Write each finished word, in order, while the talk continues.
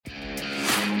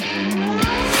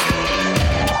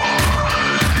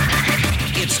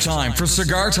time for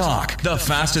Cigar Talk, the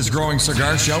fastest growing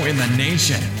cigar show in the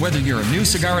nation. Whether you're a new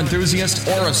cigar enthusiast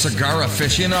or a cigar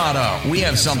aficionado, we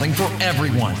have something for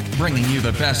everyone, bringing you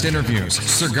the best interviews,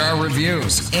 cigar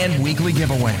reviews, and weekly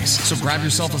giveaways. So grab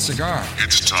yourself a cigar.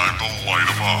 It's time to light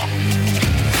 'em up.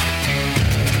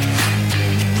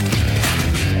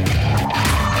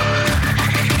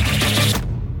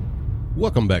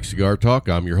 Welcome back, Cigar Talk.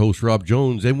 I'm your host, Rob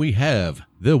Jones, and we have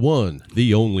the one,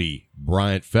 the only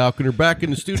Bryant Falconer back in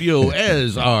the studio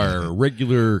as our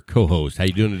regular co-host. How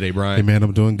you doing today, Bryant? Hey, man,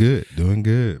 I'm doing good. Doing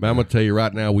good. Man, I'm going to tell you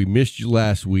right now, we missed you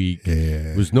last week.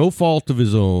 Yeah. It was no fault of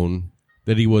his own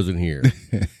that he wasn't here.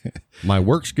 My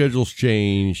work schedule's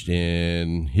changed,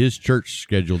 and his church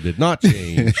schedule did not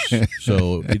change,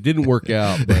 so it didn't work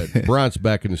out. But Bryant's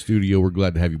back in the studio. We're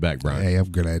glad to have you back, Bryant. Hey,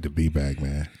 I'm glad to be back,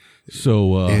 man.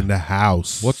 So in the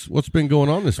house. What's been going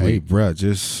on this Hey, week? bro,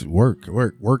 just work,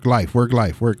 life.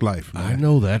 Man. I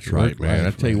know that's right, man.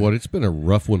 I tell you what, it's been a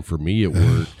rough one for me at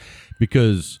work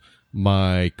because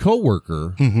my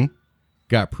coworker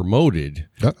got promoted,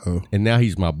 and now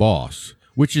he's my boss.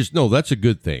 Which is that's a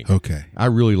good thing. Okay. I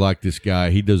really like this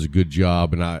guy. He does a good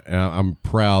job, and I'm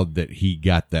proud that he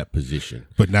got that position.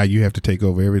 But now you have to take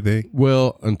over everything?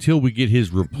 Well, until we get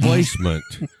his replacement,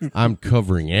 I'm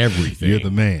covering everything. You're the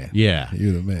man. Yeah.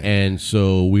 You're the man. And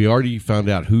so we already found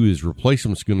out who his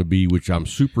replacement's going to be, which I'm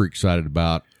super excited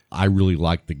about. I really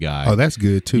like the guy. Oh, that's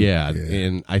good, too. Yeah,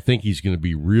 and I think he's going to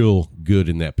be real good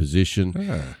in that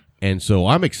position. And so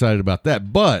I'm excited about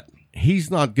that, but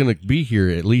he's not going to be here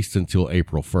at least until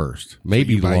April 1st,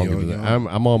 maybe longer than that.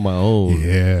 I'm on my own.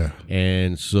 Yeah.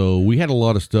 And so we had a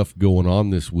lot of stuff going on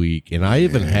this week, and I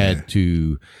even had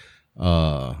to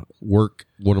work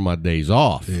one of my days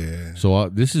off. Yeah. So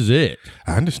this is it.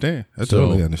 I understand. I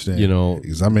totally understand.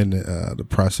 Because I'm in the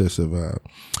process of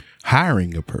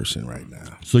hiring a person right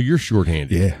now. So you're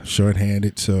shorthanded. Yeah,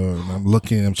 shorthanded. So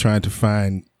I'm trying to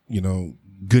find,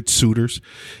 good suitors,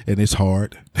 and it's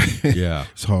hard. Yeah.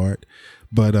 It's hard.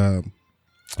 But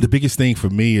the biggest thing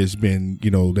for me has been,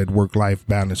 that work-life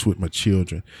balance with my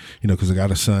children, because I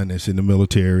got a son that's in the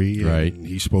military, and right.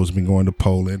 He's supposed to be going to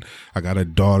Poland. I got a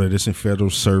daughter that's in federal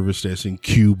service that's in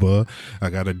Cuba. I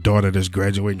got a daughter that's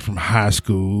graduating from high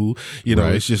school.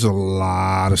 Right. It's just a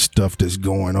lot of stuff that's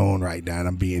going on right now, and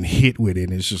I'm being hit with it,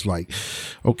 and it's just like,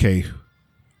 okay,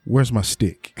 where's my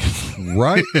stick?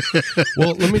 Right.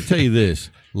 Well, let me tell you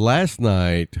this. Last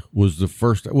night was the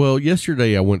first. Well,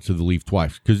 yesterday I went to the Leaf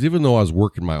twice because even though I was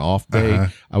working my off day,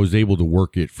 I was able to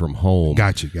work it from home.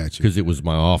 Gotcha. Because it was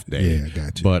my off day. Yeah,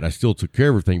 gotcha. But I still took care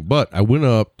of everything. But I went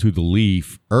up to the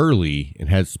Leaf early and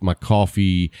had my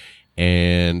coffee.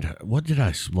 And what did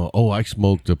I smoke? Oh, I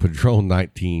smoked a Padron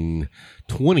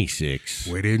 1926.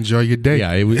 Way to enjoy your day.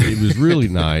 Yeah, it was really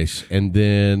nice. And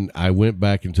then I went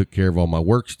back and took care of all my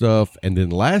work stuff. And then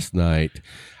last night,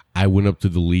 I went up to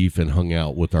the Leaf and hung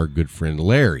out with our good friend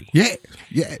Larry. Yeah,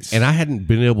 yes. And I hadn't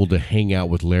been able to hang out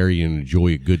with Larry and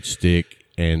enjoy a good stick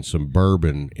and some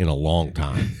bourbon in a long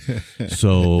time.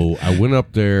 So I went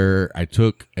up there. I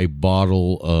took a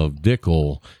bottle of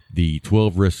Dickel, the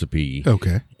 12 recipe.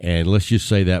 Okay. And let's just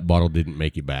say that bottle didn't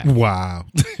make it back. Wow.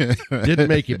 Didn't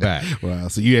make it back. Wow.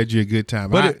 So you had you a good time.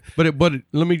 But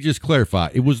let me just clarify.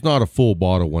 It was not a full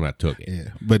bottle when I took it. Yeah.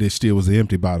 But it still was an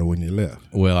empty bottle when you left.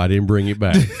 Well, I didn't bring it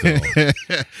back. So.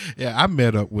 Yeah, I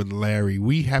met up with Larry.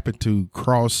 We happened to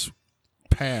cross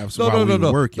paths while we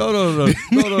were working. No.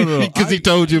 Because he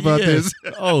told you about this.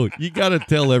 Oh, you got to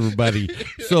tell everybody.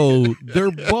 So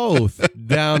they're both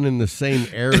down in the same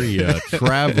area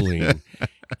traveling,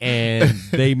 and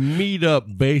they meet up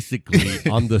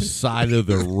basically on the side of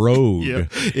the road. Yeah.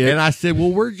 And I said, well,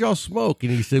 where'd y'all smoke?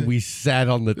 And he said, we sat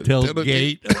on the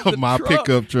tailgate of my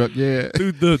pickup truck. Yeah.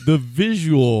 Dude, the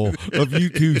visual of you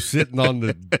two sitting on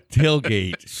the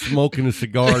tailgate smoking a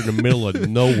cigar in the middle of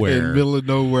nowhere. In the middle of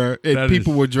nowhere. And That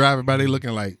people is- were driving by, they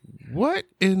looking like, what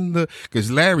in the, because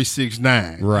Larry's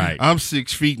 6'9". Right. I'm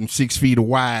 6 feet and 6 feet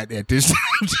wide at this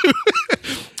time too.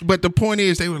 But the point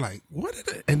is, they were like, what is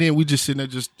it? And then we just sitting there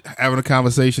just having a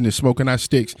conversation and smoking our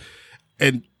sticks.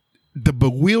 And the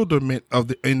bewilderment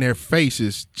in their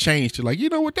faces changed to like, you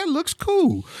know what, that looks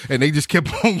cool. And they just kept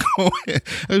on going. It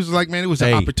was like, man, it was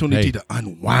an opportunity to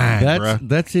unwind, bruh.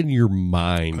 That's in your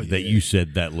mind that you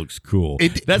said that looks cool.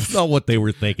 It- That's not what they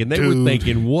were thinking. They were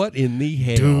thinking, what in the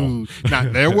hell? Dude.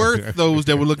 Now, there were those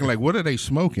that were looking like, what are they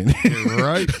smoking?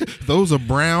 Right? Those are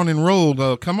brown and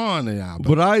rolled. Come on now.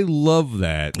 But I love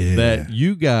that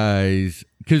you guys,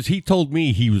 because he told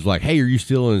me, he was like, hey, are you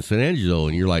still in San Angelo?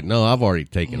 And you're like, no, I've already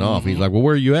taken off. He's like, well,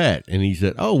 where are you at? And he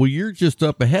said, oh, well, you're just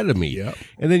up ahead of me. Yep.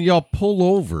 And then y'all pull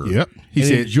over He and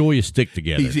said, enjoy a stick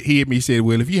together. He hit me, he said,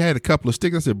 well, if you had a couple of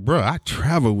sticks, I said, bro, I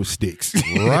travel with sticks.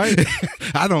 Right.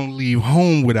 I don't leave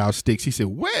home without sticks. He said,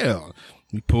 well,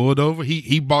 we pulled over.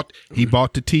 He bought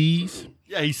the teas.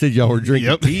 Yeah, he said y'all were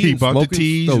drinking tea. He bought the smoking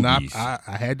teas, and stogies.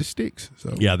 I had the sticks.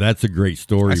 So Yeah, that's a great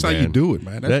story, that's man. how you do it,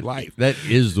 man. That's life. That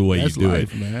is the way That's you do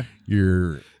life, it. man.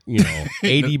 You're,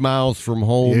 80 miles from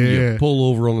home. Yeah. You pull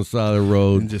over on the side of the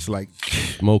road, And just like,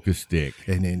 smoke a stick.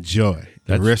 and enjoy the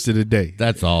That's- rest of the day.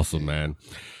 That's awesome, man.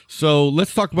 So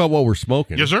let's talk about what we're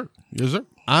smoking. Yes, sir. Yes, sir.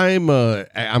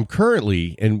 I'm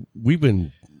currently, and we've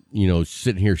been,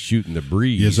 sitting here shooting the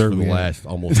breeze Yes, sir, for the man. last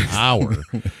almost hour.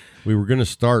 We were going to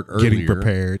start earlier. Getting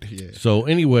prepared. Yeah. So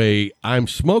anyway, I'm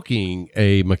smoking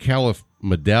a McAuliffe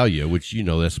Medallia, which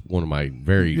that's one of my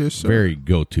very Yes, sir. very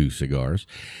go-to cigars,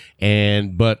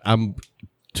 but I'm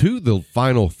to the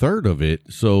final third of it.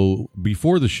 So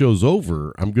before the show's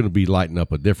over, I'm going to be lighting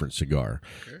up a different cigar.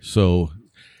 Okay. So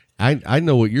I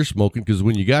know what you're smoking because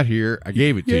when you got here, I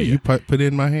gave it to you. You put it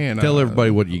in my hand. Tell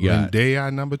everybody what you got.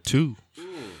 Rendayi number 2.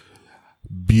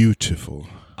 Beautiful.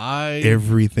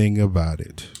 Everything about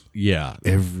it. Yeah.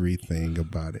 Everything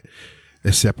about it.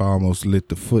 Except I almost lit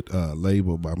the foot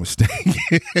label by mistake.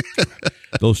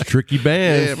 Those tricky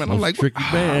bands. Yeah, man. Those I'm like, tricky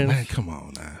bands. man, come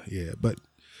on now. Yeah, but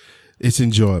it's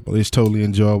enjoyable. It's totally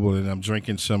enjoyable. And I'm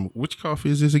drinking which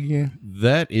coffee is this again?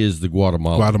 That is the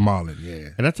Guatemalan. Guatemalan, yeah.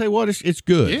 And I tell you what, it's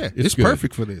good. Yeah, it's good.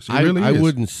 perfect for this. It really I is.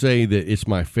 wouldn't say that it's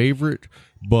my favorite,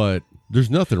 but there's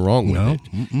nothing wrong with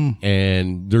it.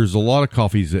 And there's a lot of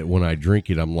coffees that when I drink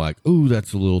it, I'm like, ooh,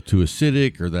 that's a little too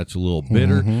acidic or that's a little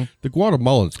bitter. The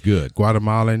Guatemalan's good.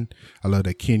 Guatemalan. I love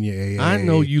that Kenya AA. I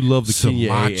know you love the Kenya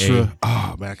Sumatra.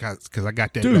 AA. Oh, man, because I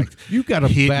got that. Dude, back. you got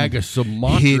a bag of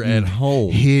Sumatra at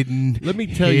home. Hidden. Let me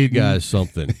tell you guys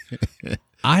something.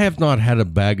 I have not had a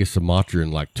bag of Sumatra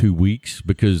in like 2 weeks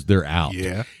because they're out.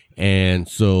 Yeah. And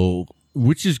so,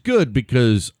 which is good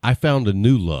because I found a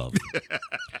new love.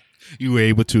 You were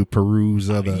able to peruse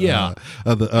other beans.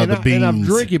 And I've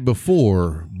drank it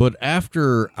before, but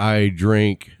after I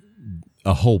drank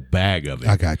a whole bag of it,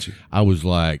 I got you. I was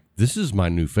like, this is my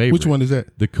new favorite. Which one is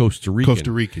that? The Costa Rican.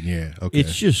 Costa Rican, yeah. Okay.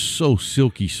 It's just so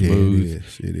silky smooth.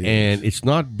 It is. And it's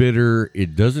not bitter.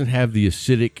 It doesn't have the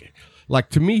acidic. Like,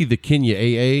 to me, the Kenya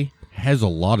AA has a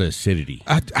lot of acidity.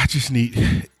 I just need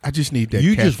that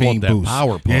You caffeine just want that boost.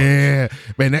 power punch. Yeah,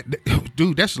 man.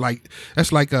 Dude, that's like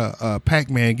a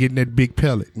Pac-Man getting that big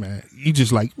pellet, man. You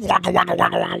just like waka waka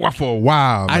waka waka waka for a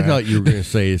while. Man. I thought you were going to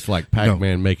say it's like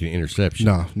Pac-Man making an interception.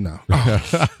 No.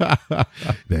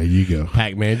 There you go.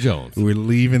 Pac-Man Jones. We're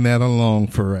leaving that alone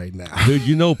for right now.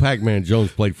 Dude, Pac-Man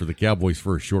Jones played for the Cowboys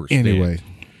for a short stint.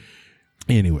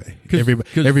 Anyway,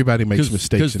 everybody makes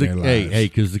mistakes in their lives.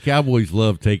 Because the Cowboys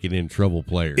love taking in trouble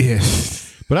players. Yes.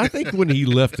 But I think when he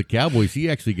left the Cowboys, he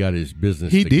actually got his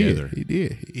business He together.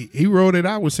 did. He rode it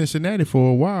out with Cincinnati for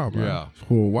a while, man. Yeah.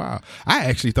 For a while. I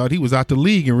actually thought he was out the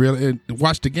league and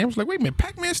watched the game. I was like, wait a minute,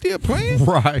 Pac-Man still playing?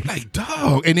 Right. Like,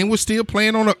 dog. And then was still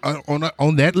playing on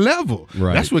that level.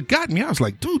 Right. That's what got me. I was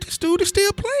like, dude, this dude is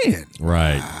still playing.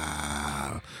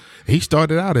 Right. He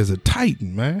started out as a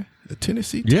Titan, man. A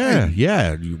Tennessee Titan.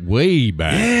 Yeah. Way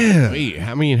back. Yeah.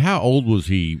 I mean, how old was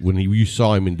he when you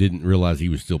saw him and didn't realize he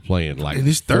was still playing? Like In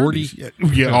his 40?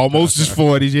 30s. Yeah, almost his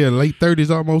 40s. Yeah, late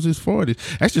 30s, almost his 40s.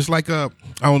 That's just like, I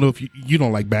don't know if you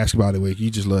don't like basketball the way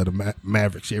you just love the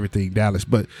Mavericks, everything Dallas.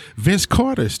 But Vince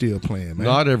Carter is still playing, man.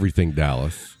 Not everything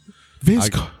Dallas.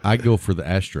 I go for the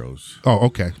Astros. Oh,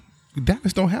 okay.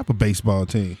 Dallas don't have a baseball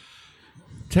team.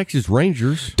 Texas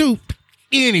Rangers. Dude,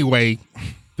 anyway,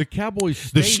 The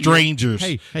Cowboys the Stadium. Strangers,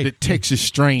 Hey, the Texas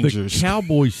Strangers. The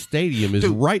Cowboys Stadium is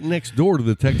right next door to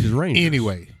the Texas Rangers.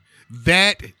 Anyway,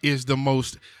 that is the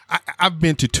most. I've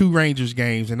been to 2 Rangers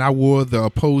games, and I wore the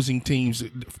opposing team's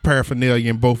paraphernalia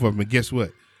in both of them. And guess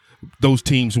what? Those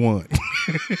teams won.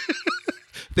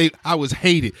 I was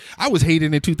hated. I was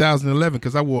hated in 2011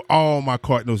 because I wore all my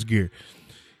Cardinals gear.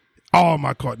 All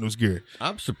my Cardinals gear.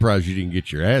 I'm surprised you didn't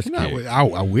get your ass kicked.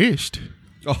 I wished.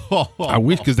 I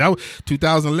wish because that was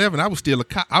 2011. I was still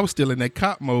in that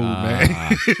cop mode,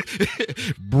 man.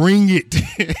 Bring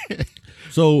it.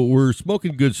 So we're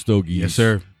smoking good stogies. Yes,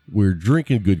 sir. We're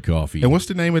drinking good coffee. And what's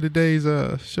the name of today's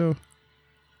show?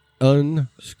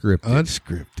 Unscripted.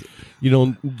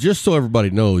 Unscripted. Just so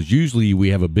everybody knows, usually we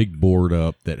have a big board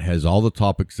up that has all the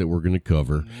topics that we're going to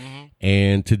cover.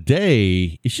 And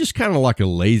today, it's just kind of like a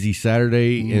lazy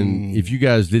Saturday. And if you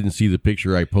guys didn't see the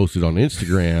picture I posted on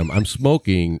Instagram, I'm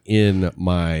smoking in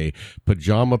my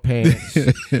pajama pants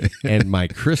and my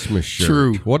Christmas shirt.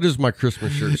 True. What does my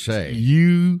Christmas shirt say?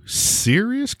 You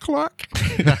serious, Clark?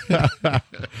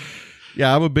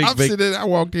 Yeah, I'm a big... I'm sitting there, I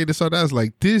walked in and saw that. I was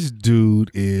like, this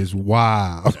dude is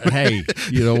wild. Hey,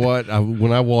 you know what?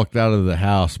 When I walked out of the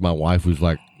house, my wife was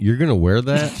like, "You're gonna wear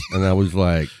that?" And I was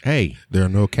like, "Hey, there are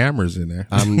no cameras in there.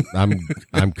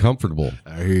 I'm comfortable.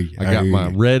 I hear you. I got my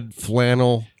red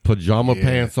flannel pajama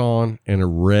pants on and a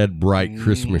red bright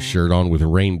Christmas shirt on with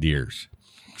reindeers."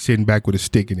 Sitting back with a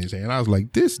stick in his hand. I was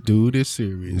like, this dude is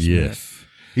serious. Yes. Man.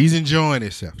 He's enjoying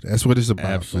himself. That's what it's about.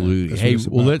 Absolutely. Hey,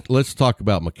 well, let's talk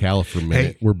about Macalla for a minute.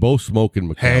 Hey. We're both smoking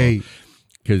Macalla. Hey.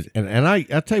 Because and I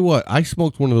tell you what, I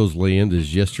smoked one of those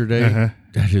Leyendas yesterday. Uh-huh.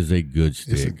 That is a good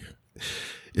stick.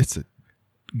 It's a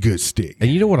good stick.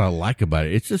 And you know what I like about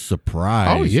it? It's a surprise.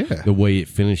 Oh, yeah. The way it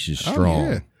finishes strong.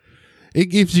 Oh, yeah. It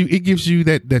gives you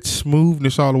that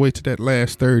smoothness all the way to that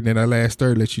last third, and then that last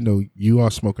third lets you know you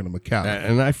are smoking a Macalla.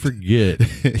 And I forget.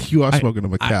 You are smoking a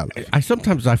Macalla. I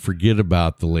sometimes I forget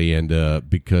about the Leyenda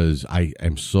because I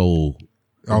am so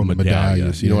on the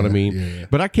medallions. You know what I mean? Yeah.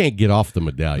 But I can't get off the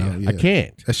medallia. No, yeah. I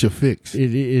can't. That's your fix.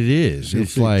 It is. Your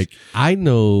It's fix. like I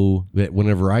know that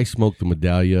whenever I smoke the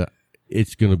medallia,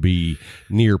 it's going to be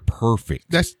near perfect.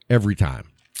 That's every time.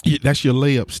 That's your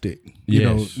layup stick. You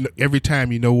Yes. know, every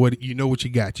time you know what you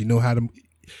got. You know how to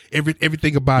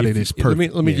everything about it is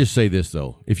perfect. Let me just say this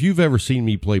though: if you've ever seen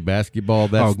me play basketball,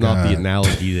 that's not the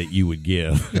analogy that you would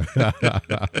give.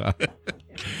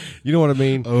 You know what I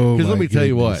mean? Oh, Because let me tell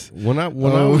you what: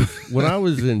 goodness. when I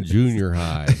was in junior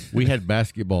high, we had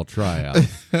basketball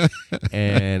tryouts,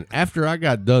 and after I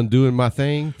got done doing my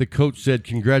thing, the coach said,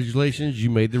 "Congratulations, you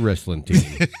made the wrestling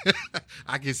team."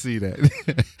 I can see that.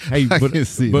 Hey, I but can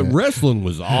see but that. wrestling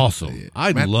was awesome.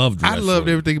 I Man, loved wrestling. I loved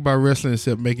everything about wrestling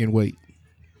except making weight.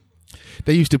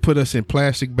 They used to put us in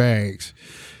plastic bags.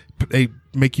 They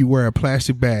make you wear a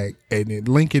plastic bag. And in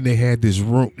Lincoln, they had this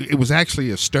room. It was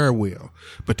actually a stairwell,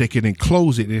 but they could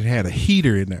enclose it. It had a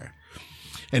heater in there.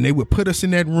 And they would put us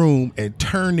in that room and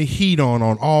turn the heat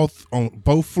on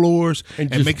both floors.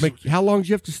 And just how long did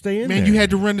you have to stay in there? Man, you had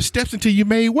to run the steps until you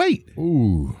made weight.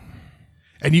 Ooh.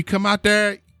 And you come out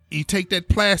there, you take that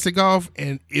plastic off,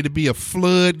 and it'll be a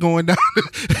flood going down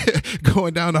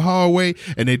the hallway,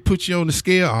 and they'd put you on the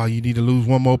scale. Oh, you need to lose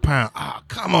 1 more pound. Oh,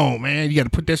 come on, man. You got to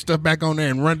put that stuff back on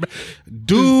there and run back.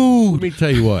 Dude. Let me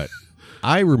tell you what.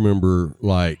 I remember,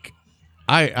 like,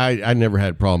 I never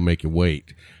had a problem making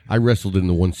weight. I wrestled in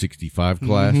the 165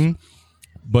 class,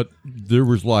 but there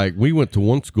was like, we went to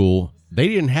one school. They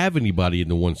didn't have anybody in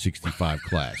the 165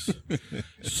 class.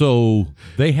 So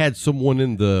they had someone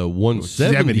in the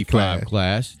 175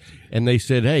 class, and they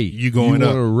said, "Hey, you going want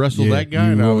up to wrestle that guy?"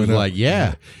 And I was like,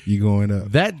 "Yeah." You going up.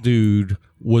 That dude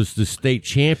was the state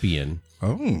champion.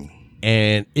 Oh.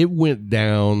 And it went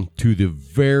down to the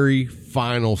very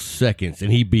final seconds, and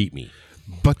he beat me.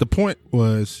 But the point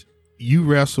was, you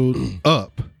wrestled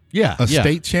up. Yeah. A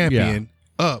state champion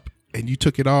up. And you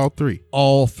took it all three.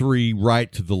 All three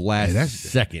right to the last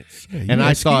seconds. Yeah, and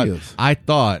I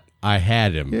thought I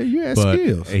had him. Yeah, you had but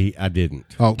skills. I didn't.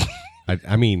 Oh.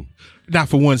 I mean. Not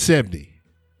for 170.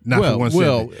 Not for 170.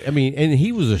 Well, I mean, and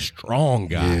he was a strong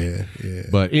guy. Yeah.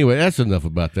 But anyway, that's enough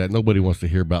about that. Nobody wants to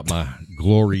hear about my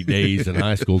glory days in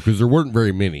high school because there weren't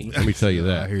very many. Let me tell you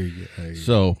that. I hear you.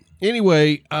 So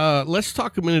anyway, let's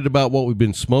talk a minute about what we've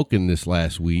been smoking this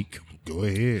last week. Go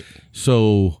ahead.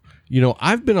 So,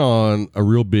 I've been on a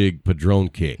real big Padron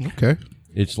kick. Okay.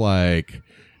 It's like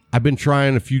I've been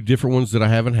trying a few different ones that I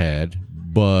haven't had,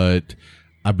 but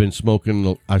I've been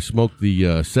smoking. I smoked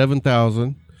the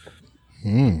 7,000.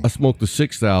 I smoked the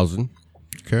 6,000.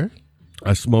 Okay.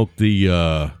 I smoked the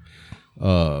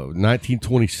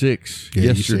 1926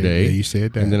 yesterday. You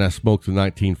said that. And then I smoked the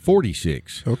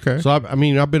 1946. Okay. So,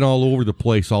 I've been all over the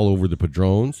place, all over the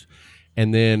Padrones.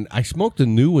 And then I smoked a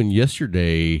new one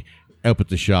yesterday up at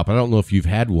the shop. I don't know if you've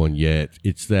had one yet.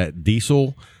 It's that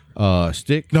diesel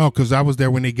stick. No, because I was there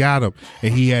when they got them,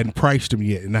 and he hadn't priced them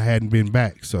yet, and I hadn't been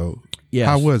back. So,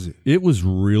 how was it? It was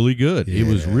really good. Yeah. It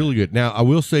was really good. Now, I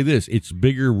will say this. It's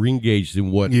bigger ring gauge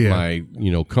than what my,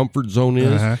 comfort zone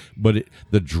is, but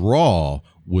the draw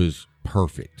was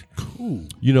perfect. Cool.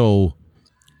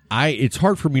 It's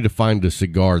hard for me to find a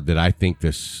cigar that I think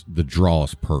the draw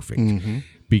is perfect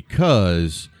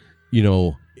because,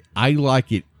 I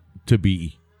like it to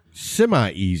be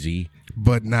semi-easy,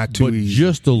 but not too easy.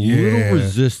 Just a little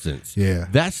resistance. Yeah.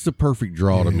 That's the perfect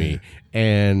draw to me.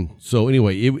 And so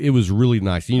anyway, it was really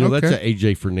nice. That's an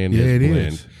AJ Fernandez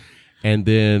blend. Is. And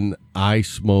then I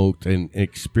smoked an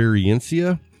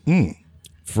Experiencia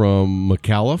from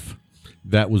McAuliffe.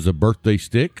 That was a birthday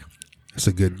stick. That's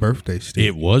a good birthday stick.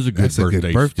 It was a good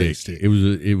birthday stick.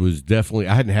 It was definitely.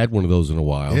 I hadn't had one of those in a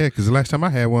while. Yeah, because the last time I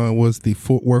had one was the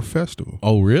Fort Worth Festival.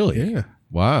 Oh, really? Yeah.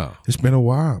 Wow. It's been a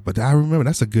while, but I remember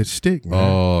that's a good stick, man.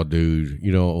 Oh, dude.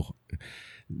 You know,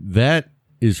 that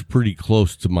is pretty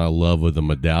close to my love of the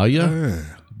Medallia,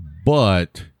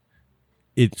 but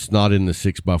it's not in the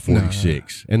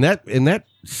 6x46. And that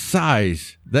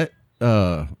size, that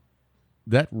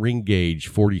ring gauge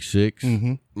 46,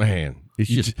 man, it's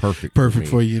just perfect. Perfect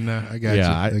for you now. I got you.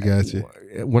 I got you.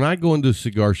 When I go into a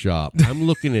cigar shop, I'm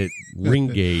looking at ring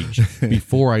gauge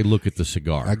before I look at the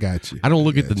cigar. I got you. I don't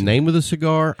look at the name of the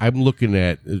cigar. I'm looking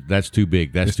at that's too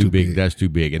big. That's too big. That's too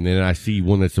big. And then I see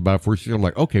one that's about 46. I'm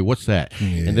like, okay, what's that?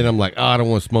 Yeah. And then I'm like, oh, I don't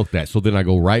want to smoke that. So then I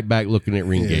go right back looking at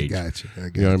ring gauge. I got you.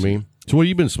 You know what I mean? So what have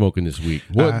you been smoking this week?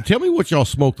 Tell me what y'all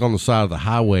smoked on the side of the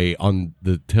highway on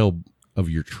the tail of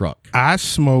your truck. I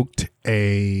smoked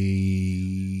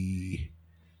a...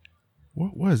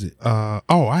 What was it? I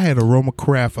had a Roma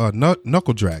Craft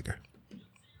knuckle dragger.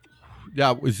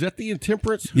 Yeah, was that the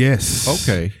Intemperance? Yes.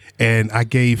 Okay. And I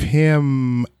gave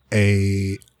him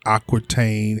a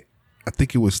Aquitaine. I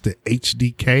think it was the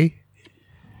HDK.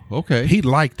 Okay. He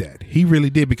liked that. He really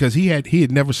did, because he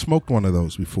had never smoked one of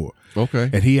those before. Okay.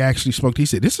 And he actually smoked. He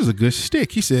said, "This is a good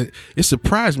stick." He said, "It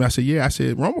surprised me." I said, "Yeah." I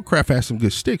said, "Roma Craft has some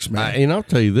good sticks, man." And I'll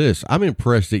tell you this: I'm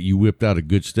impressed that you whipped out a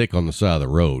good stick on the side of the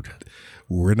road.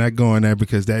 We're not going there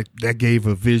because that gave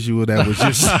a visual that was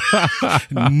just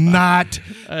not.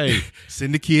 Hey,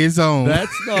 send the kids on.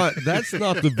 That's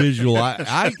not the visual.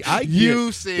 I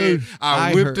you said dude,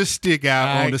 I whipped the stick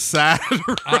out on the side of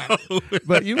the road.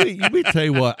 But you me tell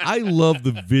you what, I love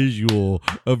the visual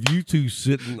of you two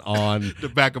sitting on the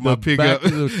back of my pickup,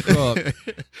 back of the truck,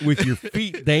 with your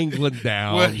feet dangling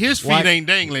down. Well, his feet ain't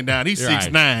dangling down. He's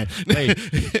 6'9".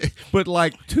 Hey, but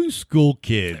like two school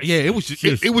kids. Yeah, it was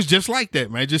just like that.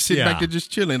 Man, just sitting back there,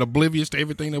 just chilling, oblivious to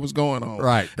everything that was going on.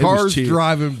 Right, cars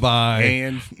driving by,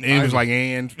 and it was like,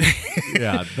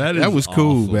 yeah, that was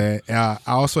cool, awesome. Man. I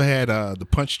also had the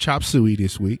Punch Chop Suey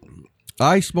this week.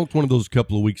 I smoked one of those a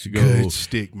couple of weeks ago. Good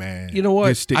stick, man. You know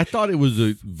what? I thought it was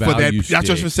a value stick. That's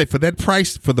what I was going to say. For that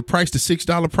price, the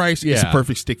 $6 price, it's a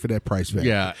perfect stick for that price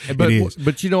value. Yeah,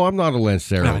 but you know, I'm not a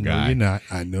Lancero guy. You're not.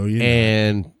 I know you're not.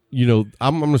 And you know,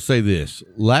 I'm going to say this.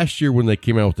 Last year when they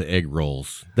came out with the egg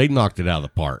rolls, they knocked it out of the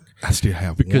park. I still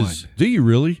have one. Do you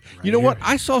really? Right you know here. what?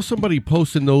 I saw somebody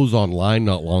posting those online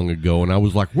not long ago, and I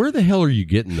was like, where the hell are you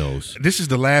getting those? This is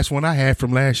the last one I had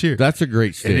from last year. That's a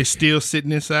great stick. And it's still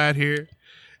sitting inside here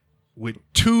with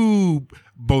 2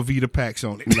 Bovita packs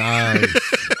on it. Nice.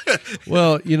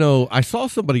 Well, you know, I saw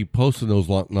somebody posting those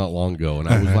not long ago, and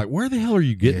I was like, where the hell are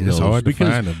you getting those? It's hard to because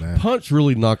find them, man. Punch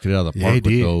really knocked it out of the park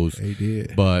with those. They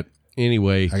did. But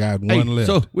anyway. I got one left.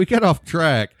 So we got off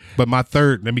track. But my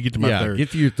third, let me get to my third.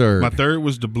 Get to your third. My third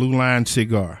was the Blue Line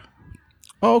cigar.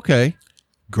 Oh, okay.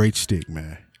 Great stick,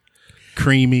 man.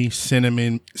 Creamy,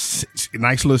 cinnamon,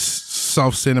 nice little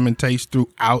soft cinnamon taste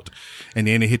throughout, and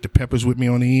then it hit the peppers with me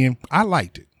on the end. I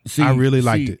liked it. I really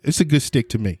liked it. It's a good stick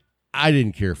to me. I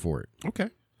didn't care for it. Okay.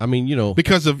 I mean, you know.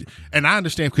 Because of, and I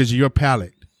understand because of your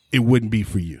palate, it wouldn't be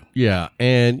for you. Yeah.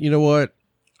 And you know what?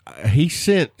 He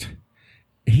sent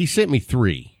me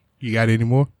 3. You got any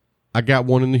more? I got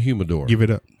one in the humidor. Give it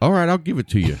up. All right, I'll give it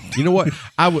to you. You know what?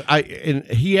 And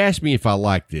he asked me if I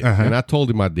liked it, and I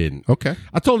told him I didn't. Okay.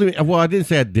 I told him, well, I didn't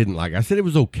say I didn't like it. I said it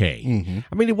was okay. Mm-hmm.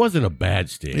 I mean, it wasn't a bad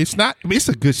stick. It's not. It's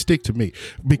a good stick to me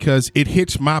because it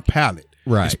hits my palate.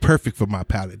 Right. It's perfect for my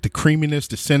palate. The creaminess,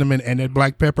 the cinnamon, and that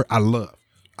black pepper, I love.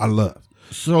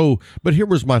 So, but here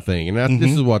was my thing, and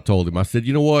this is what I told him. I said,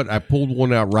 you know what? I pulled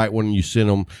one out right when you sent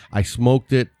them. I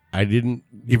smoked it. I didn't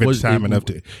give it time enough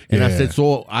to. And I said,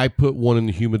 so I put one in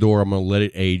the humidor. I'm going to let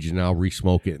it age, and I'll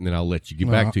re-smoke it, and then I'll let you get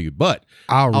back to you. But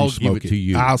I'll give it to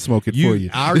you. I'll smoke it for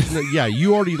you. Yeah,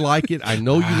 you already like it. I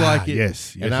know you like it.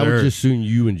 Yes, and I would just soon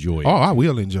you enjoy it. Oh, I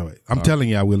will enjoy it. I'm telling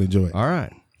you, I will enjoy it. All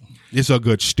right. It's a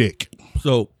good stick.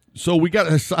 So we got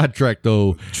a sidetrack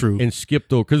though. True. And skipped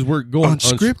though because we're going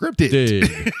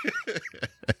unscripted.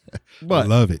 But I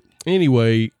love it.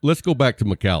 Anyway, let's go back to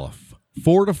McAuliffe.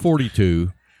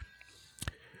 4-42.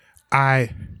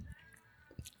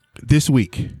 This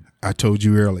week, I told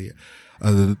you earlier,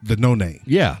 the No Name.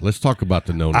 Yeah, let's talk about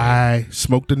the No Name. I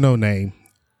smoked the No Name,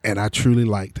 and I truly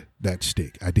liked that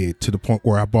stick. I did, to the point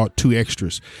where I bought 2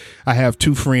 extras. I have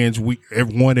 2 friends.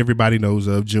 One everybody knows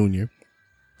of, Junior.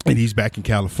 and he's back in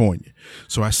California.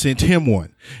 So I sent him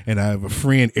one. And I have a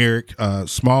friend, Eric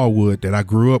Smallwood, that I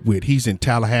grew up with. He's in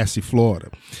Tallahassee, Florida.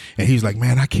 And he's like,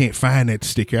 man, I can't find that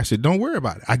sticker. I said, don't worry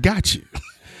about it. I got you.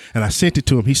 And I sent it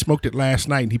to him. He smoked it last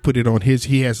night, and he put it on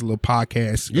he has a little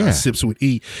podcast, Sips with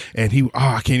E. And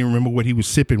I can't even remember what he was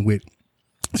sipping with.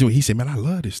 So he said, man, I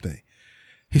love this thing.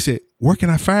 He said, where can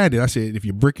I find it? I said, if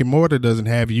your brick and mortar doesn't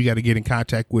have it, you got to get in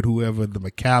contact with whoever the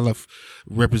McAuliffe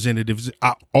representatives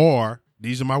are.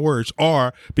 These are my words,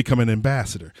 or become an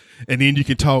ambassador. And then you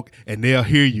can talk and they'll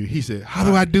hear you. He said, how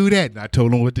do I do that? And I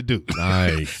told him what to do.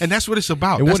 Nice. And that's what it's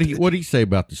about. And what did he say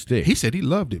about the stick? He said he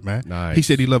loved it, man. Nice. He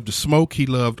said he loved the smoke. He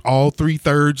loved all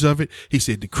 3/3 of it. He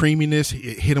said the creaminess,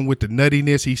 it hit him with the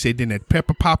nuttiness. He said then that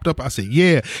pepper popped up. I said,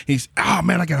 yeah. He's, oh,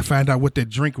 man, I got to find out what that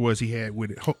drink was he had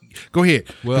with it. Go ahead,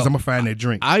 because I'm going to find that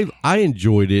drink. I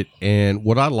enjoyed it, and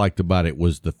what I liked about it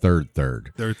was the third.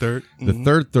 Third? Mm-hmm.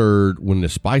 The third, when the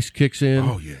spice kicks in.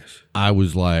 Oh, yes. I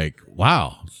was like,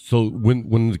 wow. So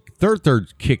when the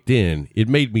third kicked in, it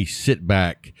made me sit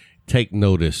back, take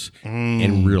notice,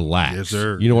 and relax. Yes,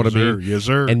 sir. You know what I mean? Yes,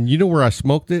 sir. And you know where I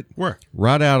smoked it? Where?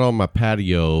 Right out on my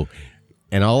patio.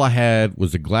 And all I had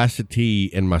was a glass of tea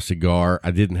and my cigar.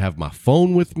 I didn't have my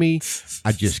phone with me.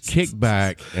 I just kicked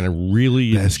back, and I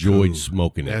really enjoyed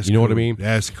smoking it. You know what I mean?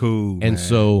 That's cool, And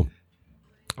so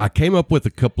I came up with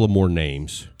a couple of more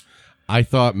names. I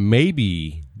thought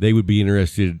maybe they would be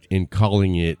interested in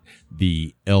calling it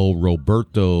the El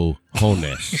Roberto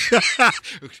Jones.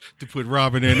 to put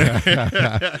Robin in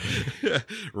there.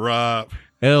 Rob.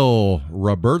 El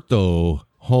Roberto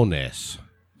Jones.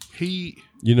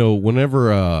 You know,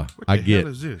 whenever hell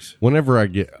is this? Whenever I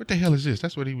get, What the hell is this?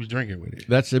 That's what he was drinking with it.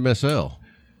 that's MSL.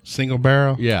 Single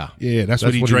barrel? Yeah. Yeah, that's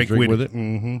what he drank with it.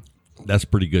 Mm-hmm. That's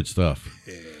pretty good stuff.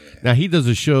 Yeah. Now, he does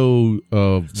a show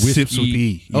of whiskey. Sips with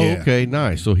E. Oh, Yeah. okay,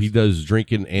 nice. So he does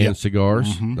drinking and cigars.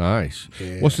 Mm-hmm. Nice.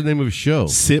 Yeah. What's the name of his show?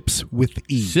 Sips with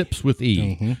E. Sips with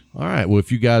E. All right. Well,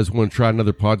 if you guys want to try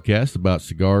another podcast about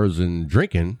cigars and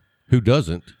drinking, who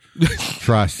doesn't?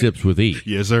 Try Sips with E.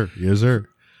 Yes, sir. Yes, sir.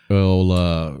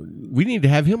 Well, we need to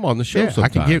have him on the show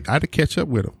sometime. I had to catch up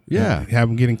with him. Yeah. Have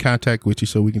him get in contact with you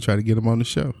so we can try to get him on the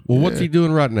show. Well, what's he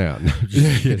doing right now? No,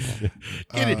 just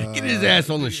kidding. Get his ass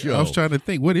on the show. I was trying to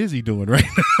think, what is he doing right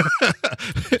now?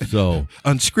 So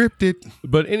unscripted.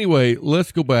 But anyway,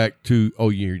 let's go back to,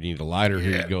 you need a lighter.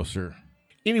 Here you go, sir.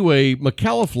 Anyway,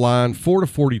 McAuliffe line, 4 to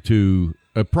 42,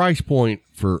 a price point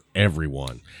for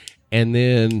everyone. And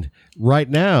then right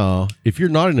now, if you're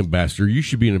not an ambassador, you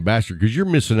should be an ambassador because you're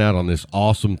missing out on this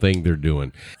awesome thing they're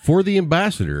doing. For the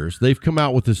ambassadors, they've come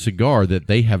out with a cigar that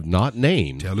they have not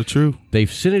named. Tell the truth. They've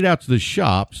sent it out to the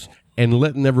shops and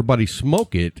letting everybody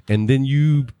smoke it, and then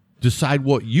you decide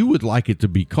what you would like it to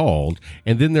be called,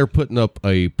 and then they're putting up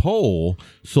a poll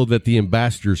so that the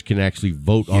ambassadors can actually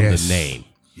vote on the name.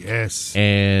 Yes.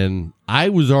 And I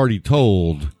was already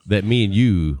told that me and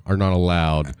you are not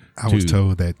allowed. I was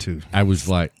told that too. I was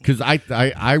like, because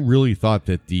I really thought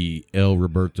that the El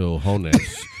Roberto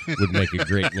Jones would make a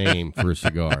great name for a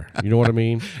cigar. You know what I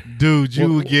mean? Dude,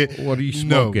 you would get. What are you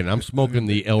smoking? No. I'm smoking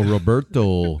the El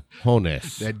Roberto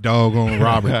Jones. That doggone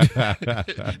Robert.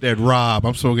 That Rob.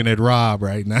 I'm smoking that Rob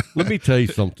right now. Let me tell you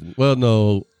something. Well,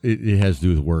 no, it has to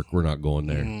do with work. We're not going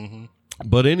there. Mm-hmm.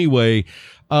 But anyway,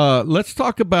 let's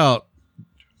talk about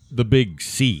the big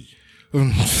C.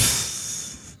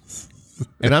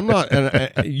 And I'm not,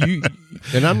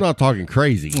 I'm not talking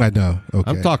crazy. I know. Okay.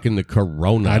 I'm talking the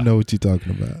Corona. I know what you're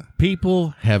talking about.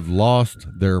 People have lost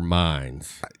their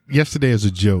minds. Yesterday, as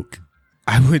a joke,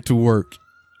 I went to work,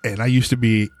 and I used to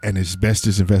be an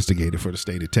asbestos investigator for the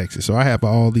state of Texas. So I have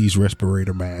all these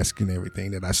respirator masks and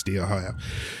everything that I still have.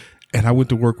 And I went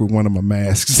to work with one of my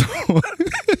masks on.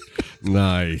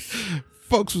 Nice.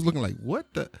 Folks was looking like,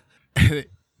 what the?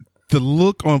 The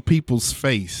look on people's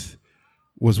face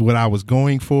was what I was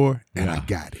going for, and I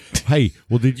got it. Hey,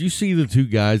 well, did you see the two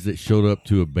guys that showed up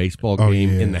to a baseball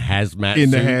game in the hazmat suits?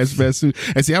 In the hazmat suit.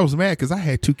 And see, I was mad because I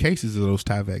had 2 cases of those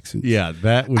Tyvek suits. Yeah,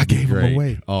 that would be great. I gave them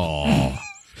away. Oh.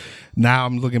 Now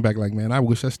I'm looking back like, man, I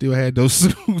wish I still had those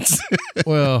suits.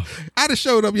 Well, I'd have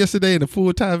showed up yesterday in a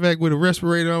full Tyvek with a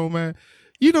respirator on, man.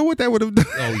 You know what that would have done?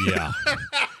 Oh, yeah.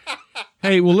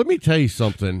 Hey, well, let me tell you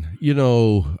something. You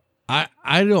know,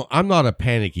 I'm not a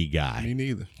panicky guy. Me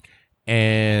neither.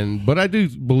 But I do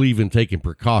believe in taking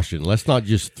precaution. Let's not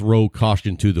just throw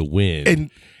caution to the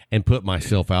wind and put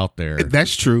myself out there.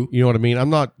 That's true. You know what I mean?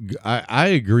 I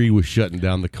agree with shutting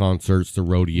down the concerts, the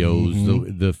rodeos,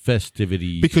 the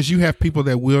festivities. Because you have people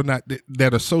that will not,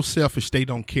 that are so selfish they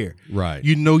don't care. Right.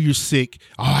 You know you're sick.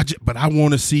 But I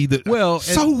want to see the. Well,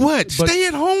 so what? Stay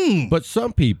at home. But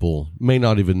some people may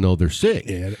not even know they're sick.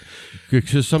 Yeah.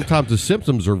 Because sometimes the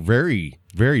symptoms are very,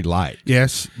 very light.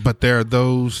 Yes, but there are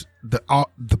those.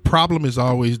 The problem is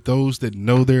always those that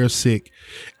know they're sick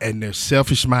and their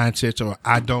selfish mindsets are,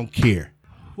 I don't care.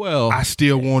 Well, I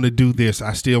still want to do this.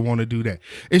 I still want to do that.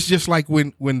 It's just like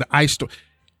when the ice storm,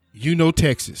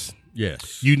 Texas,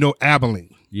 yes,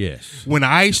 Abilene. Yes. When the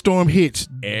ice storm hits,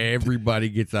 everybody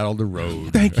gets out on the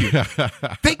road. Thank you.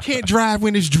 They can't drive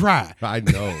when it's dry. I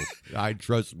know.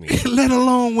 Trust me. Let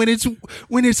alone when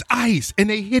it's ice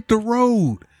and they hit the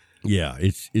road. Yeah,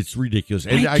 it's ridiculous.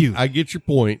 Thank And you. I get your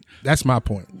point. That's my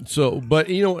point. So, but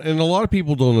and a lot of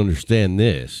people don't understand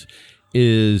this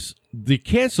is the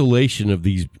cancellation of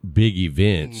these big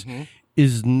events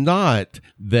is not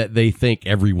that they think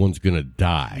everyone's going to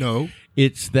die. No.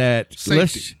 It's that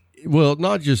Safety.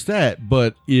 not just that,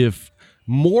 but if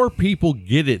more people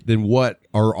get it than what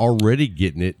are already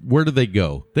getting it, where do they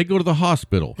go? They go to the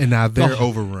hospital. And now they're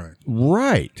overrun.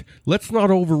 Right. Let's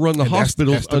not overrun the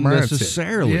hospitals that's the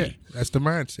unnecessarily. mindset. Yeah, that's the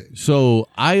mindset. So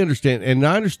I understand, and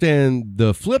I understand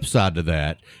the flip side to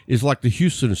that is like the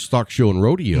Houston Stock Show and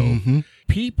Rodeo.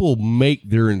 People make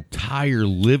their entire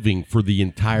living for the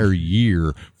entire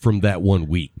year from that 1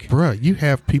 week. Bruh, you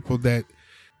have people that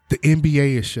the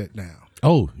NBA is shut down.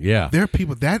 Oh, yeah. There are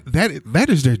people that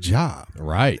is their job.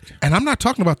 Right. And I'm not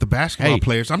talking about the basketball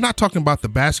players. I'm not talking about the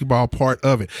basketball part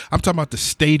of it. I'm talking about the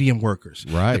stadium workers.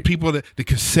 Right. The people the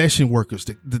concession workers,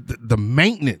 the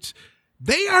maintenance.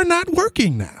 They are not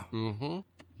working now.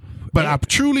 But I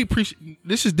truly appreciate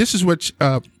this is what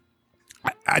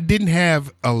I didn't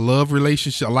have a love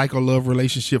relationship, love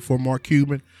relationship for Mark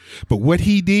Cuban, but what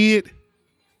he did.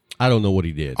 I don't know what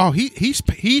he did. Oh,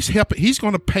 he's helping. He's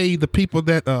going to pay the people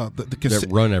that that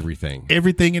run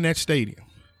everything in that stadium.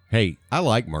 Hey, I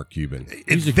like Mark Cuban.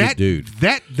 He's a good dude.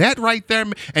 That right there,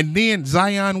 and then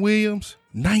Zion Williams,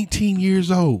 19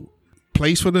 years old,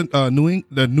 plays for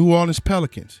the New Orleans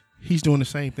Pelicans. He's doing the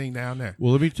same thing down there.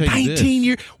 Well, let me tell you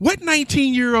 19 what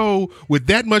 19-year-old with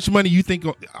that much money you think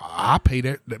I'll pay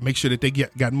that? Make sure that they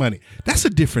got money. That's a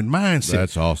different mindset.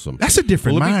 That's awesome. That's a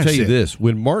different mindset. Let me tell you this: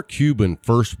 when Mark Cuban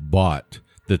first bought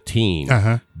the team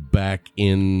back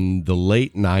in the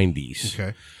late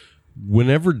 '90s,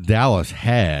 whenever Dallas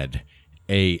had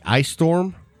a ice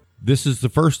storm, this is the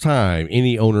first time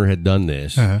any owner had done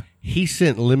this. He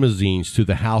sent limousines to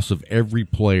the house of every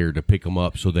player to pick them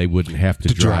up so they wouldn't have to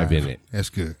drive in it.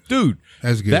 That's good. Dude,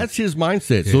 that's good. That's his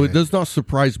mindset. So it does not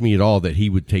surprise me at all that he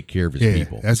would take care of his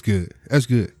people. That's good. That's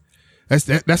good. That's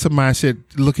a mindset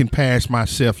looking past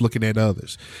myself, looking at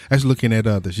others. That's looking at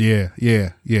others. Yeah.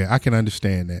 I can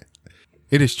understand that.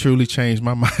 It has truly changed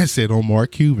my mindset on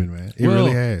Mark Cuban, man. It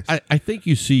really has. I think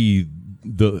you see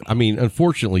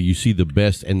unfortunately, you see the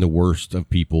best and the worst of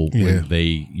people when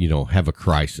they, have a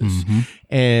crisis.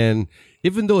 And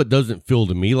even though it doesn't feel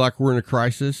to me like we're in a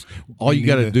crisis, all you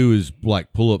got to do is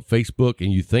like pull up Facebook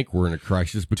and you think we're in a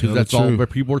crisis because that's all that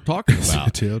people are talking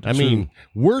about. I mean,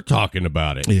 we're talking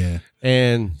about it. Yeah.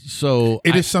 And so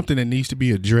it is something that needs to be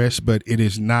addressed, but it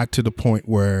is not to the point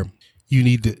where you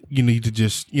need to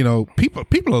just,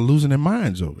 people are losing their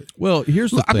minds over it. Well,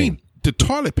 here's the thing. I mean, the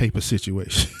toilet paper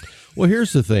situation. Well,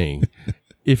 here's the thing.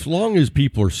 As long as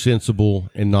people are sensible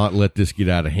and not let this get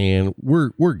out of hand,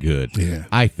 we're good. Yeah.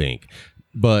 I think.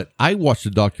 But I watched a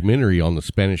documentary on the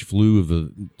Spanish flu of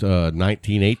the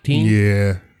 1918.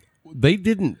 Yeah. They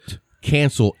didn't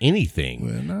cancel anything.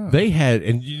 Well, no. They had,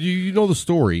 and you know the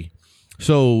story.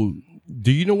 So,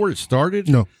 do you know where it started?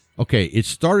 No. Okay, it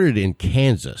started in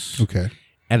Kansas. Okay.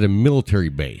 At a military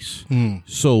base.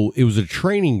 So, it was a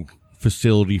training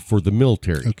facility for the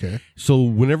military. Okay. So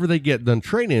whenever they get done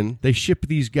training, they ship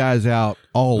these guys out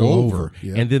all over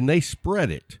and then they spread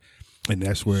it. And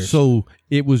that's where so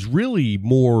it was really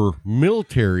more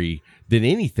military than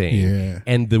anything. Yeah.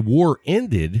 And the war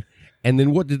ended. And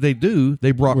then what did they do?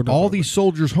 They brought all these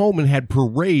soldiers home and had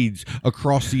parades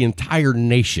across the entire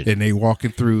nation. And they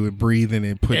walking through and breathing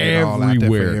and putting it all out there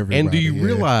for everybody. And do you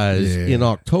realize in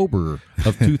October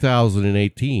of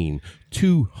 2018,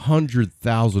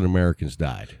 200,000 Americans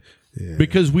died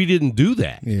because we didn't do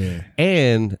that. Yeah.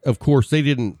 And, of course, they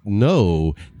didn't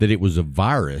know that it was a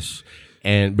virus.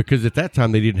 And because at that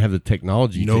time they didn't have the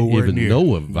technology to even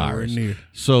know a virus.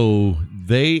 So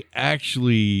they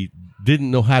actually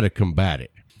didn't know how to combat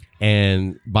it.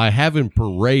 And by having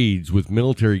parades with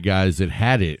military guys that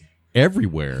had it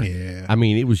everywhere. Yeah. I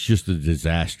mean, it was just a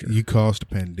disaster. You caused the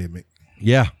pandemic.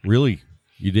 Yeah, really,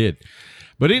 you did.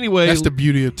 But anyway, That's the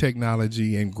beauty of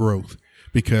technology and growth,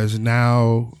 because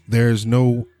now there's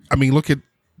no. I mean, look at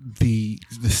the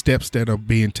steps that are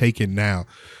being taken now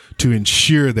to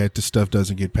ensure that the stuff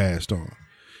doesn't get passed on.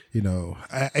 You know,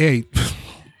 hey,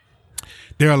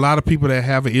 there are a lot of people that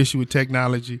have an issue with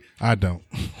technology. I don't.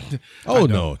 Oh, I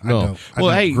no. don't.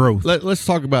 Well, hey, growth. let's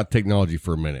talk about technology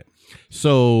for a minute.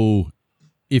 So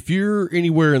if you're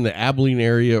anywhere in the Abilene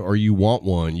area or you want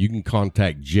one, you can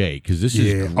contact Jay, because this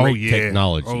is great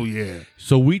technology. Oh, yeah.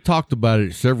 So we talked about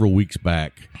it several weeks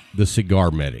back, the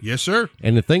Cigar Medic. Yes, sir.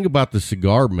 And the thing about the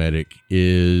Cigar Medic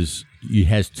is it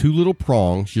has two little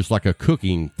prongs, just like a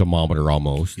cooking thermometer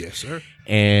almost. Yes, sir.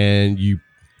 And you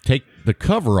take the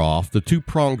cover off, the two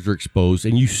prongs are exposed,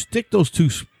 and you stick those two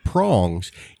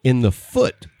prongs in the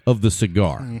foot of the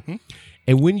cigar. Mm-hmm.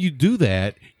 And when you do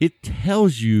that, it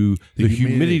tells you the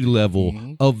humidity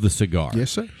level of the cigar.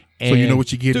 Yes, sir. And so you know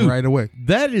what you're getting right away.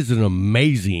 That is an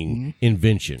amazing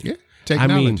invention. Yeah,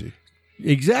 technology. I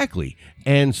mean, exactly.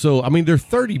 And so, I mean, they're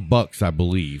 $30, I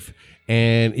believe.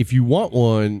 And if you want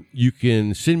one, you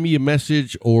can send me a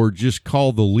message or just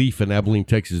call the Leaf in Abilene,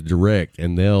 Texas direct,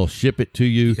 and they'll ship it to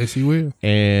you. Yes, he will.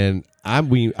 And I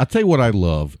mean, I'll tell you what I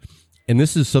love, and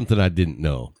this is something I didn't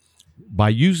know. By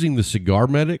using the Cigar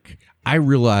Medic, I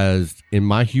realized in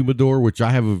my humidor, which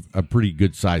I have a pretty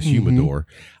good size humidor,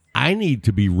 I need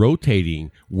to be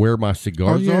rotating where my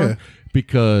cigars are,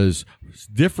 because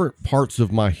different parts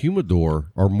of my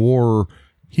humidor are more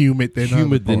humid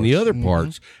than the other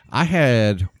parts. I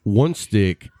had one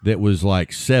stick that was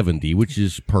like 70, which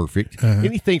is perfect.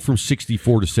 Anything from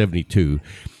 64 to 72.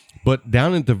 But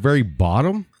down at the very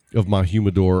bottom of my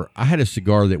humidor, I had a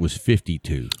cigar that was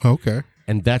 52. Okay.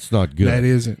 And that's not good. That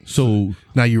isn't. So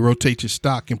now you rotate your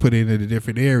stock and put it in a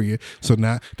different area. So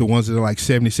now the ones that are like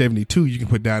 70, 72, you can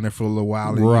put down there for a little while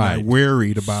and you're not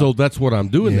worried about. So that's what I'm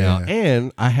doing now.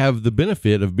 And I have the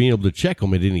benefit of being able to check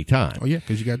them at any time. Oh, yeah,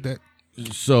 because you got that.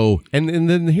 So, and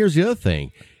then here's the other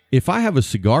thing. If I have a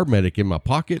Cigar Medic in my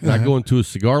pocket and I go into a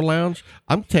cigar lounge,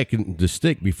 I'm taking the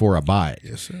stick before I buy it.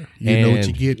 Yes, sir. You know what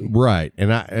you're getting. Right.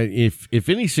 And if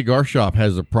any cigar shop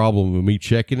has a problem with me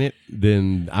checking it,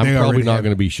 then I'm probably not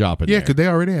going to be shopping there. Yeah, because they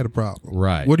already had a problem.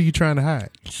 Right. What are you trying to hide?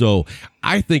 So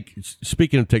I think,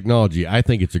 speaking of technology, I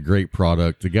think it's a great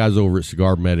product. The guys over at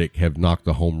Cigar Medic have knocked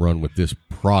a home run with this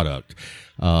product.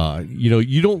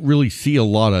 You don't really see a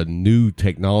lot of new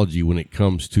technology when it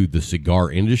comes to the cigar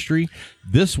industry.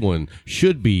 This one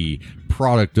should be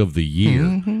product of the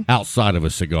year outside of a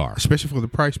cigar. Especially for the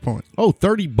price point. Oh,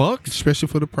 $30? Especially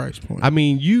for the price point. I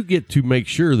mean, you get to make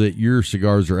sure that your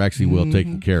cigars are actually well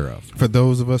taken care of. For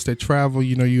those of us that travel,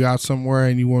 you out somewhere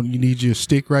and you need your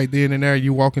stick right then and there.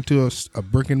 You walk into a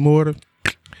brick and mortar.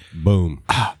 Boom.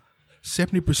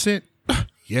 70%.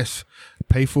 Yes.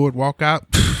 Pay for it, walk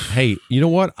out. Hey, you know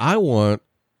what? I want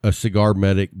a Cigar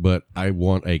Medic, but I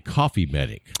want a coffee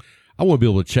medic. I want to be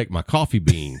able to check my coffee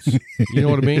beans. You know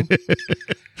what I mean?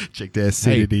 Check the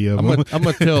acidity of them. I'm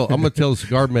gonna tell the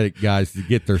Cigar Medic guys to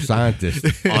get their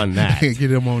scientists on that. Get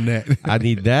them on that. I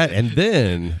need that, and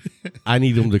then I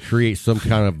need them to create some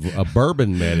kind of a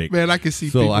bourbon medic. Man, I can see.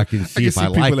 So people, I can see if I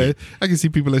like it. I can see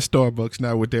people at Starbucks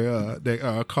now with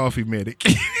their coffee medic.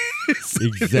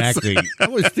 Exactly.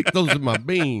 I'm gonna stick those in my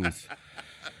beans.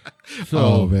 So,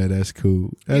 oh man, that's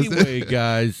cool. Anyway,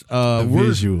 guys, we're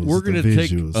going to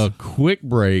take a quick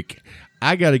break.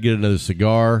 I got to get another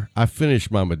cigar. I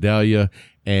finished my Medallia,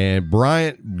 and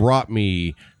Bryant brought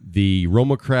me the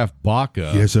Roma Craft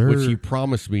Baca, yes, sir, which he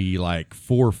promised me like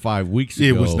 4 or 5 weeks ago.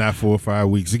 It was not 4 or 5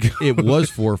 weeks ago. It was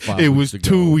 4 or 5 it weeks was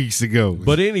 2 weeks ago.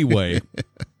 But anyway,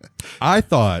 I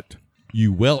thought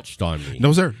you welched on me.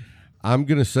 No, sir. I'm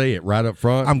going to say it right up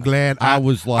front. I'm glad. I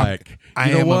was like, I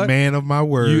am a man of my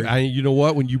word. You know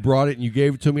what? When you brought it and you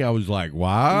gave it to me, I was like,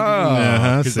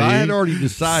 wow. Because I had already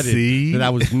decided that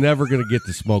I was never going to get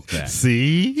to smoke that.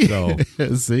 See? So,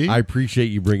 see? I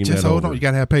appreciate you bringing Just that over. hold on. You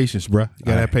got to have patience, bro. You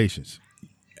got to have patience.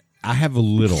 I have a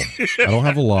little. I don't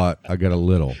have a lot. I got a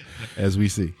little. As we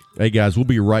see. Hey, guys, we'll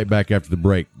be right back after the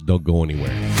break. Don't go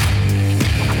anywhere.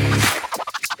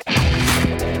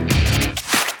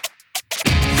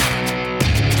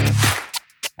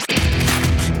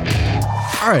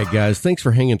 All right, guys, thanks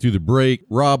for hanging through the break.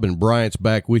 Rob and Bryant's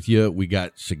back with you. We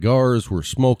got cigars. We're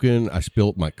smoking. I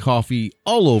spilled my coffee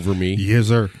all over me. Yes,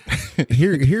 sir.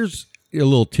 Here's a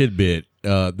little tidbit.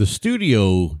 The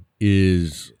studio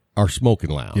is our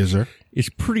smoking lounge. Yes, sir. It's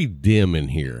pretty dim in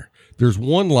here. There's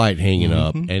one light hanging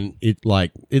up, and it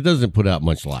doesn't put out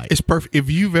much light. It's perfect.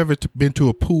 If you've ever been to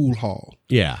a pool hall,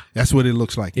 Yeah. that's what it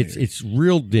looks like. It's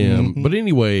real dim. But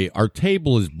anyway, our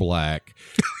table is black.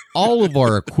 All of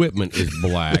our equipment is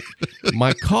black.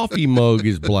 My coffee mug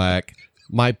is black.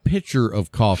 My pitcher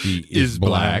of coffee is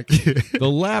black. The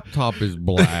laptop is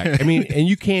black. I mean, and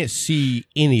you can't see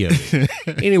any of it.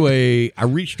 Anyway, I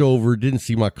reached over, didn't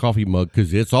see my coffee mug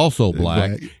because it's also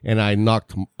black, and I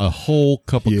knocked a whole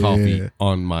cup of coffee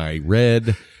on my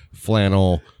red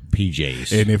flannel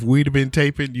PJs. And if we'd have been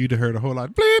taping, you'd have heard a whole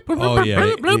lot. Bleep, bleep, Oh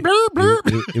yeah,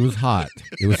 bleep. it was hot.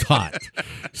 It was hot.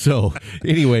 So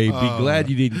anyway, be glad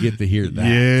you didn't get to hear that.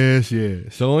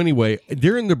 Yes. So anyway,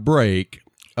 during the break,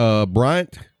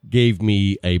 Bryant gave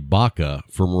me a Baca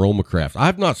from Roma Craft.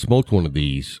 I've not smoked one of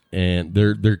these, and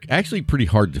they're actually pretty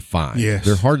hard to find. Yes.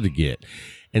 They're hard to get.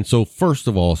 And so, first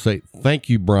of all, say thank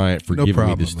you, Bryant, for giving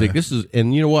me the stick. Man.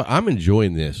 And you know what? I'm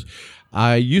enjoying this.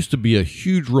 I used to be a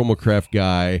huge Roma Craft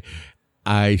guy.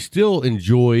 I still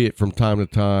enjoy it from time to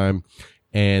time.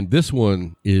 And this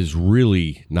one is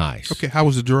really nice. Okay, how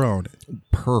was the draw on it?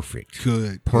 Perfect.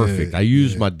 Good. Perfect. I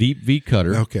used my deep V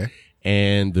cutter. Okay.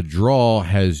 And the draw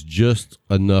has just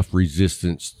enough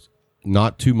resistance,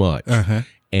 not too much.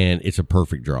 And it's a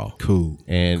perfect draw. Cool.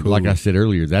 And like I said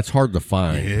earlier, that's hard to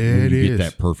find when you get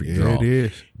that perfect draw. It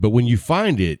is. But when you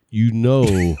find it, you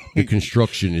know the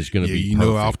construction is going to be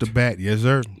perfect. Off the bat. Yes,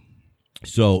 sir.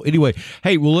 So anyway,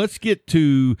 hey, well, let's get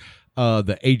to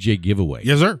the AJ giveaway.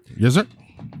 Yes, sir. Yes, sir.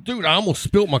 Dude, I almost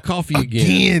spilt my coffee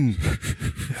again.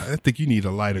 I think you need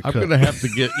a lighter cup. I'm going to have to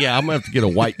get a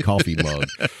white coffee mug.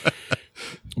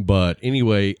 But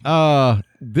anyway,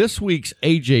 this week's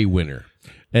AJ winner.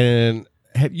 And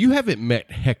you haven't met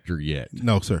Hector yet.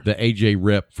 No, sir. The AJ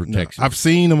rep for Texas. I've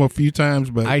seen him a few times,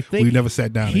 but I think we never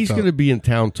sat down. He's going to be in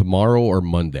town tomorrow or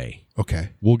Monday.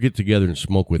 Okay. We'll get together and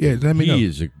smoke with him. Let me know. He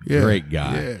is a great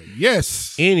guy. Yeah.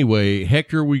 Yes. Anyway,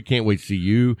 Hector, we can't wait to see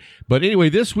you. But anyway,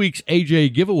 this week's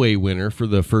AJ giveaway winner for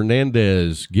the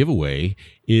Fernandez giveaway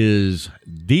is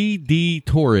DD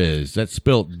Torres. That's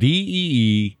spelled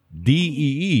DEEDEE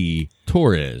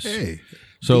Torres. Hey.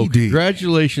 So DD.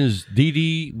 Congratulations,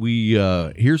 DD. We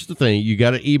here's the thing: you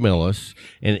got to email us,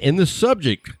 and in the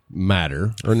subject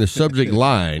matter or in the subject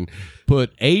line,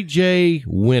 put AJ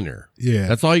winner. Yeah,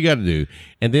 that's all you got to do,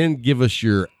 and then give us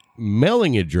your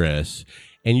mailing address,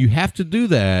 and you have to do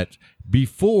that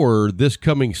before this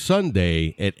coming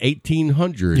Sunday at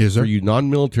 1800 for you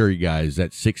non-military guys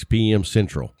at 6 p.m.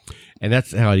 Central. And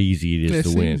that's how easy it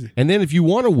is to win. Easy. And then if you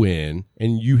want to win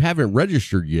and you haven't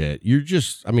registered yet,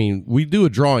 we do a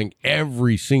drawing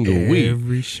every single week.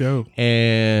 Every show.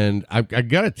 And I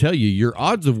got to tell you, your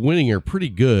odds of winning are pretty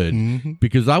good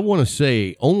because I want to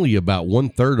say only about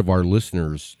 1/3 of our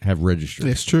listeners have registered.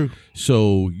 That's true.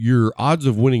 So your odds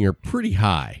of winning are pretty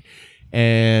high.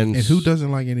 And who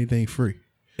doesn't like anything free?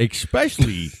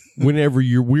 Especially whenever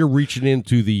we're reaching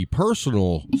into the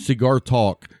personal Cigar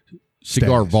Talk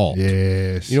cigar vault.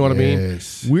 Yes. You know what I mean?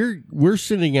 We're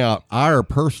sending out our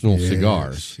personal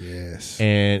cigars. Yes.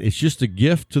 And it's just a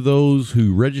gift to those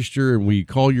who register and we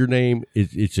call your name.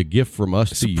 It's a gift from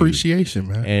us to you. Appreciation,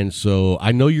 man. And so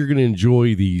I know you're going to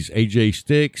enjoy these AJ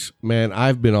sticks. Man,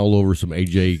 I've been all over some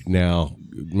AJ now.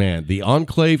 Man, the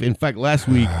Enclave. In fact, last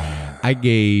week I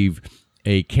gave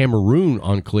a Cameroon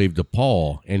Enclave to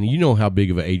Paul, and you know how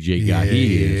big of an AJ guy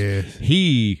he is.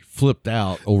 He flipped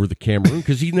out over the Cameroon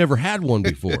because he never had one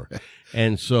before,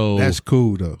 and so that's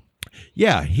cool though.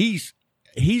 Yeah, he's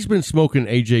been smoking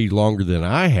AJ longer than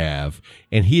I have,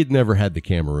 and he had never had the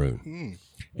Cameroon,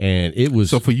 and it was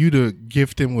so for you to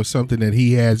gift him with something that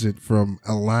he hasn't from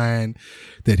a line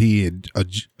that he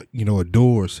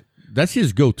adores. That's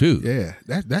his go-to. Yeah,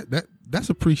 that's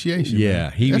appreciation.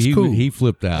 Yeah, man. he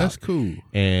flipped out. That's cool.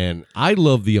 And I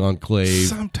love the Enclave.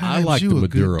 Sometimes I like you the a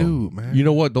Maduro. good dude, man. You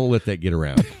know what? Don't let that get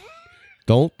around.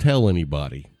 Don't tell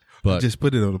anybody. But just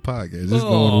put it on the podcast. It's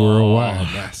going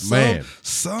worldwide. Man,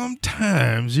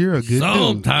 sometimes you're a good dude.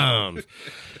 Sometimes.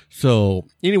 So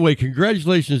anyway,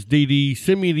 congratulations, DD.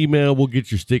 Send me an email. We'll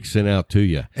get your sticks sent out to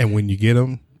you. And when you get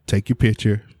them, take your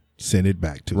picture, send it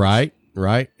back to us.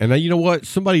 Right. And you know what?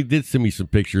 Somebody did send me some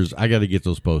pictures. I got to get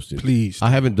those posted. Please. I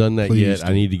haven't done that yet.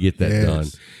 I need to get that done.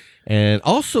 And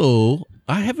also,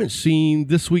 I haven't seen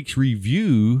this week's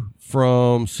review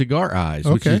from Cigar Eyes,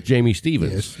 which is Jamie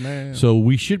Stevens. Yes, ma'am. So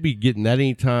we should be getting that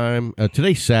anytime.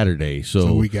 Today's Saturday,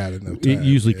 so we got enough time. It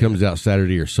usually comes out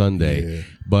Saturday or Sunday. Yeah.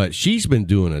 But she's been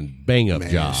doing a bang-up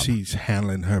job. She's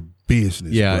handling her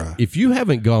business, bro. If you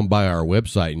haven't gone by our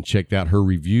website and checked out her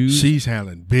reviews, she's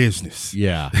handling business.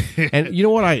 Yeah. And you know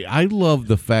what? I love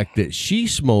the fact that she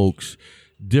smokes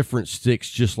different sticks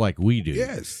just like we do.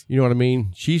 Yes. You know what I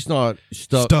mean? She's not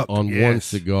stuck on yes. one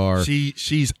cigar.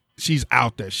 She's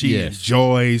out there. She Yes.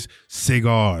 enjoys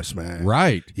cigars, man.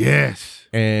 Right. Yes.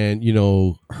 And, you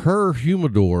know, her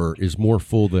humidor is more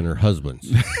full than her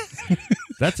husband's.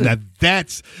 Now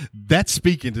that's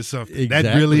speaking to something. That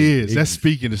Exactly. really is. That's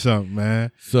speaking to something,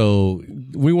 man. So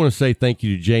we want to say thank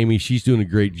you to Jamie. She's doing a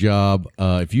great job.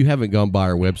 If you haven't gone by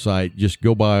our website, just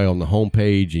go by on the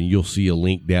homepage and you'll see a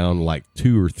link down like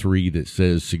 2 or 3 that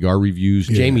says cigar reviews.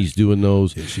 Yeah. Jamie's doing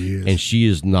those. Yes, she is. And she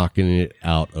is knocking it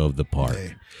out of the park.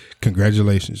 Hey,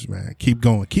 congratulations, man. Keep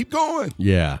going. Keep going.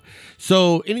 Yeah.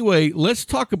 So anyway, let's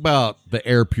talk about the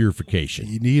air purification.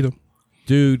 You need them.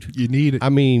 Dude, You need it. I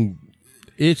mean,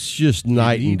 it's just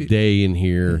night and need it. day in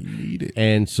here. You need it.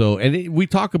 And so, we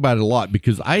talk about it a lot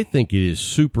because I think it is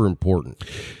super important.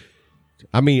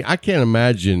 I mean, I can't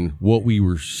imagine what we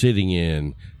were sitting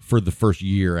in for the first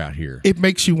year out here. It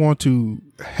makes you want to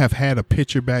have had a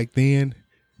picture back then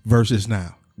versus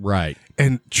now. Right.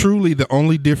 And truly, the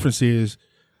only difference is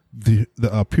the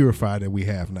purifier that we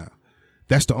have now.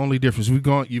 That's the only difference. You've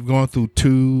gone through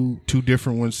two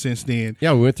different ones since then,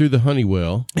 Yeah, we went through the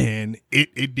Honeywell. and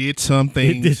it did some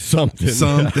things. It did something.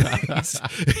 Some things.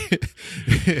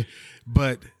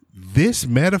 But this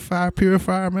Metafire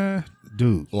purifier, man,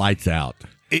 dude, Lights out.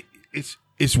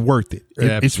 it's worth it.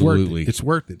 Absolutely. It's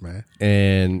worth it, man.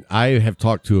 And I have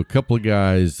talked to a couple of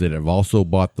guys that have also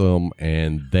bought them,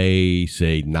 and they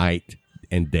say night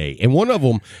and day. And one of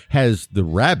them has the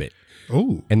Rabbit.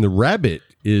 Oh, And the Rabbit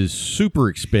is super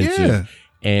expensive. Yeah.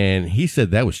 And he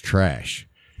said that was trash.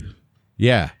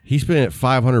 Yeah. He spent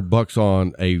 $500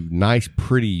 on a nice,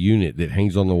 pretty unit that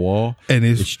hangs on the wall. And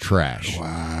it's trash.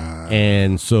 wow.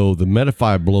 And so the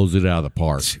Metafire blows it out of the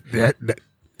park. That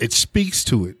it speaks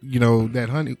to it. You know, that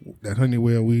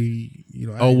Honeywell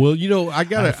Oh, well, you know, I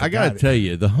gotta forgot it. tell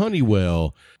you, the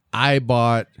Honeywell I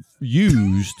bought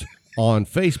used on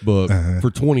Facebook for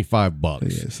 $25.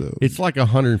 Yeah, so- it's like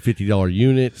 $150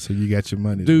 unit. So you got your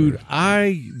money, Dude,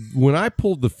 when I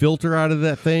pulled the filter out of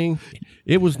that thing,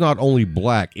 it was not only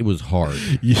black, it was hard.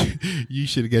 You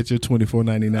should have got your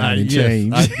 $24.99 and Yes,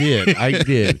 change. I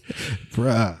did.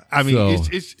 Bruh. I mean,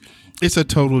 So- it's a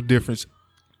total difference.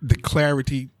 The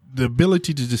clarity, the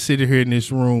ability to just sit here in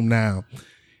this room now,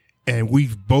 and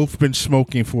we've both been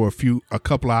smoking for a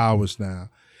couple of hours now,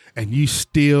 and you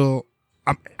still,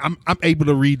 I'm able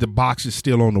to read the boxes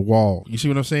still on the wall. You see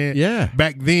what I'm saying? Yeah.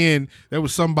 Back then, there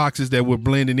was some boxes that were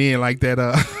blending in like that.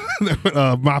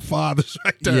 My father's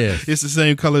right there. Yes. It's the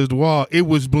same color as the wall. It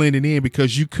was blending in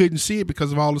because you couldn't see it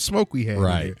because of all the smoke we had. in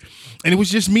Right. there. And it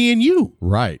was just me and you.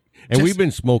 Right. And Just- we've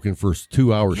been smoking for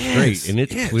 2 hours straight, and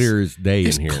it's clear as day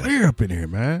It's in here. clear up in here,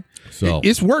 man. So-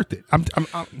 it's worth it. I'm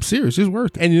serious. It's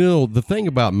worth it. And you know, the thing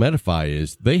about Metafy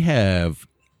is they have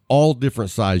all different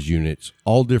size units,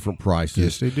 all different prices.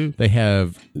 Yes, they do. They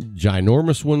have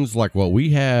ginormous ones like what we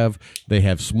have. They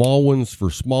have small ones for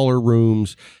smaller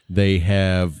rooms. They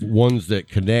have ones that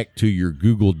connect to your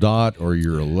Google Dot or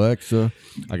your Alexa.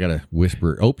 I got to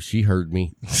whisper. Oh, she heard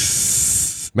me.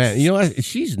 Man, you know,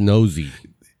 she's nosy.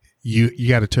 You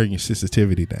got to turn your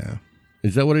sensitivity down.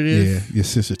 Is that what it is? Yeah, your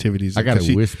sensitivities. I gotta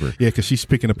whisper. Yeah, because she's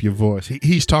picking up your voice.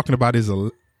 He's talking about his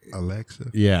Alexa.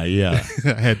 Yeah, yeah.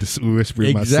 I had to whisper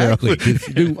it Exactly. myself.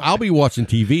 'Cause, dude, I'll be watching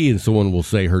TV and someone will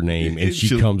say her name and she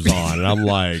She'll- comes on and I'm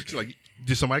like, She's like,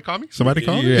 did somebody call me? Somebody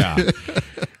call me? yeah.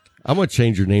 I'm going to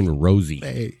change her name to Rosie.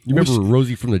 Hey, you remember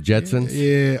Rosie from the Jetsons?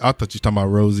 Yeah, I thought you were talking about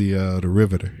Rosie, the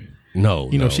Riveter. No.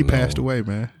 You know, no, she no. passed away,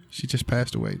 man. She just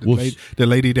passed away. Well, The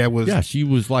lady that was Yeah, she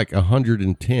was like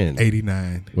 110.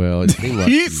 89. Well, it seemed like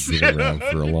she's been around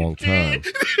for a long time.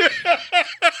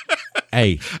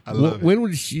 Hey, when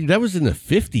was she? That was in the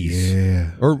 50s.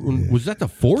 Yeah. Or was that the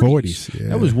 40s? 40s, yeah.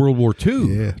 That was World War II.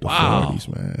 Yeah, the Wow.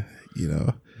 40s, man. You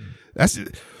know, that's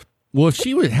Well, if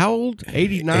she was, how old?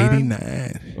 89?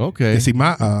 89. Okay. And see,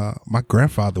 my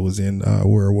grandfather was in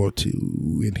World War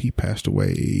II, and he passed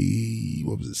away.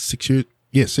 What was it? 6 years?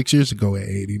 Yeah, 6 years ago at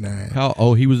 89.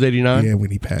 He was 89? Yeah,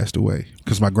 when he passed away.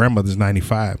 Because my grandmother's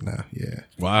 95 now. Yeah,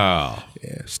 Wow.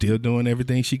 yeah, still doing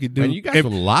everything she could do. Man, you got And-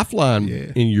 some lifeline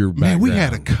in your Man, background. we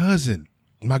had a cousin.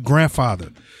 My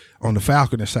grandfather on the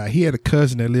Falconer side, he had a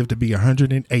cousin that lived to be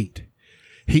 108.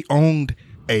 He owned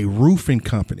a roofing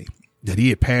company that he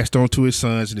had passed on to his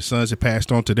sons, and the sons had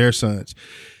passed on to their sons.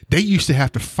 They used to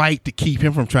have to fight to keep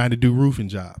him from trying to do roofing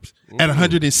jobs at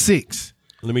 106.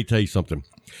 Let me tell you something.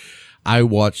 I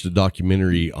watched a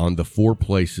documentary on the 4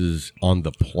 places on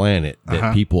the planet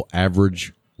that people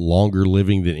average longer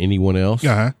living than anyone else.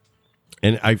 Uh-huh.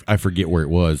 And I forget where it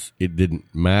was. It didn't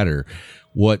matter.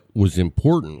 What was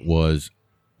important was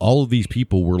all of these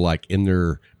people were like in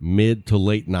their mid to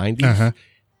late 90s. Uh-huh.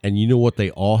 And you know what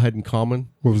they all had in common?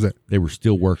 What was that? They were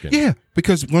still working. Yeah,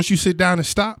 because once you sit down and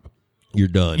stop, You're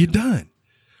done. you're done.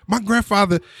 My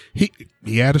grandfather, he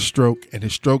had a stroke, and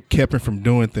his stroke kept him from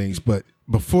doing things. But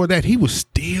before that, he was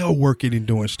still working and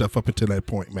doing stuff up until that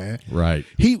point, man. Right.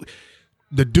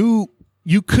 The dude,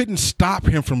 you couldn't stop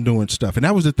him from doing stuff. And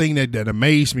that was the thing that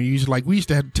amazed me. We used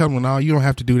to have to tell him, no, you don't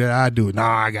have to do that. I do it. No,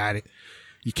 I got it.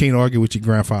 You can't argue with your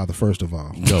grandfather, first of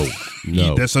all.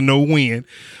 No. That's a no-win.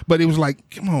 But it was like,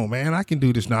 come on, man, I can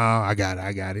do this. No, I got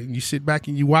it. And you sit back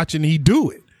and you watch and he do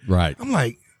it. Right. I'm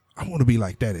like, I want to be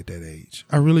like that at that age.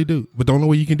 I really do. But the only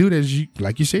way you can do that is,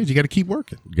 like you said, you got to keep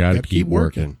working. Got to keep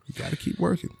working. You got to keep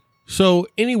working. So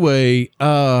anyway,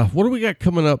 what do we got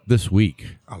coming up this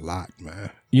week? A lot,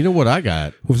 man. You know what I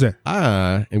got? What was that?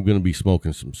 I am going to be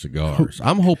smoking some cigars.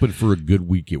 I'm hoping for a good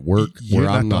week at work You're where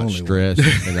I'm not the not only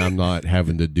stressed and I'm not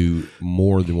having to do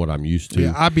more than what I'm used to.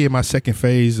 Yeah, I'll be in my second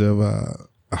phase of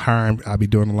hiring. I'll be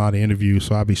doing a lot of interviews,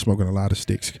 so I'll be smoking a lot of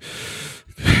sticks.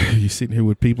 You're sitting here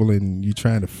with people and you're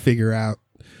trying to figure out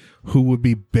who would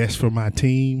be best for my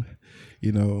team.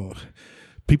 You know,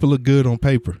 people look good on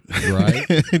paper, Right?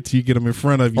 Until you get them in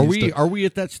front of you. Are we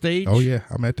at that stage? Oh yeah,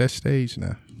 I'm at that stage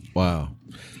now. Wow.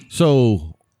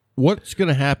 So what's going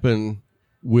to happen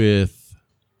with,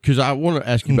 because I want to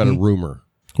ask you about a rumor.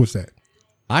 What's that?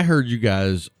 I heard you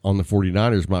guys on the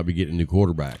 49ers might be getting a new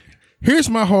quarterback. Here's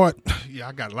my heart. Yeah,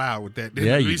 I got loud with that.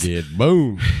 Yeah, you did.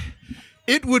 Boom.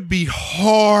 It would be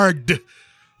hard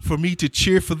for me to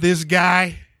cheer for this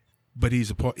guy, but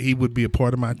he would be a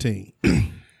part of my team.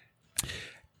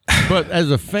 But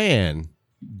as a fan,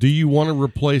 do you want to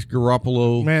replace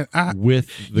Garoppolo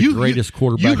with the greatest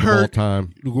quarterback of all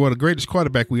time? Well, the greatest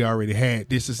quarterback we already had.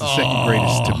 This is the second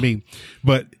greatest to me.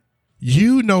 But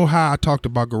you know how I talked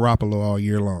about Garoppolo all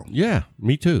year long. Yeah,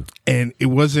 me too. And it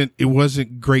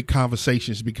wasn't great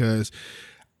conversations because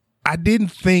I didn't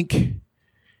think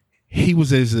he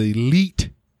was as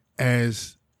elite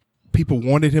as people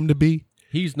wanted him to be.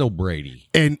 He's no Brady.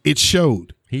 And it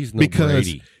showed. He's no because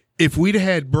Brady. If we'd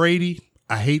had Brady,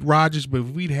 I hate Rodgers, but if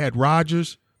we'd had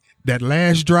Rodgers, that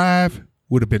last drive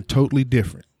would have been totally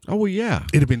different. Oh, well, yeah.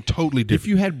 It'd have been totally different. If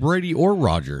you had Brady or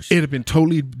Rodgers. It'd have been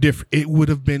totally different. It would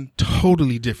have been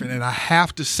totally different. And I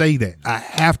have to say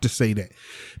that.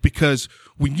 Because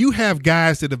when you have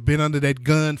guys that have been under that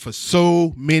gun for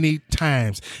so many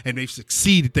times and they've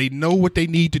succeeded, they know what they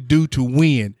need to do to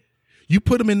win. You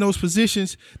put them in those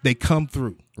positions, they come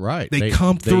through. Right. They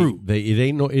come through.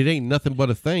 It ain't nothing but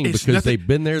a thing because they've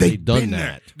been there, they've done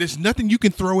that. There's nothing you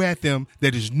can throw at them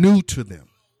that is new to them.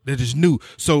 That is new.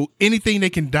 So anything they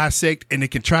can dissect and they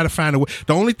can try to find a way.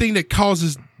 The only thing that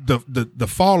causes the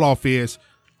fall off is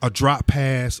a drop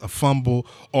pass, a fumble,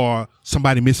 or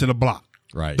somebody missing a block.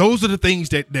 Right. Those are the things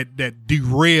that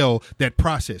derail that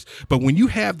process. But when you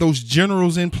have those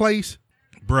generals in place,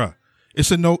 bruh, it's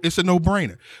a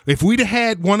no-brainer. If we'd have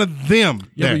had one of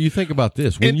them. Yeah, but you think about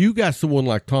this. When you got someone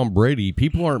like Tom Brady,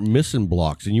 people aren't missing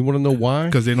blocks. And you want to know why?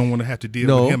 Because they don't want to have to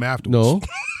deal with him afterwards. No,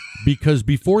 because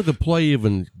before the play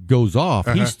even goes off,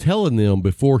 he's telling them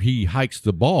before he hikes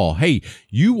the ball, hey,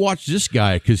 you watch this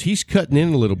guy because he's cutting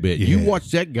in a little bit. Yeah. You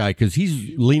watch that guy because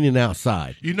he's leaning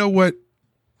outside. You know what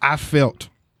I felt?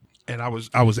 And I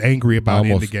was angry about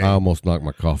in the game. I almost knocked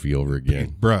my coffee over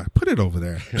again. Bruh, put it over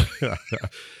there.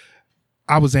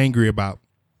 I was angry about.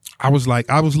 I was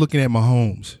looking at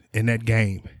Mahomes in that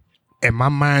game, and my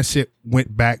mindset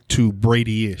went back to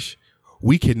Brady-ish.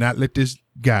 We cannot let this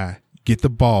guy get the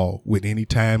ball with any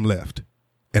time left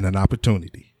and an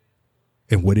opportunity.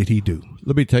 And what did he do?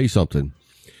 Let me tell you something.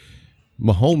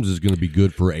 Mahomes is going to be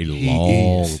good for a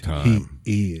long time.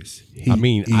 He is. I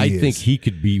think he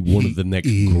could be one of the next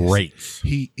greats.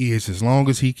 He is, as long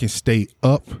as he can stay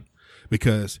up,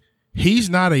 because he's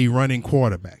not a running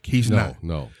quarterback. He's not.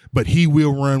 No. But he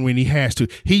will run when he has to.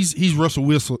 He's Russell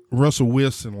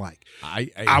Wilson like.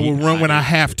 I will run when I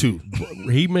have to.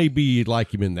 He may be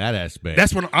like him in that aspect.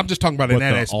 That's what I'm just talking about. But in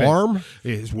that the aspect, arm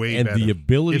is way and better. the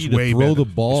ability to throw the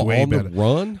ball on the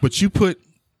run. But you put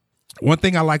one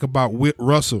thing I like about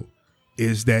Russell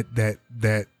is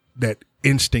that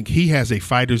instinct. He has a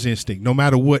fighter's instinct. No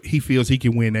matter what, he feels he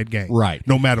can win that game. Right.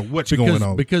 No matter what's going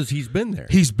on. Because he's been there.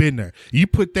 He's been there. You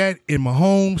put that in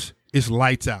Mahomes, it's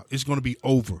lights out. It's going to be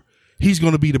over. He's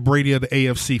going to be the Brady of the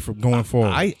AFC from going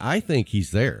forward. I think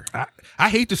he's there. I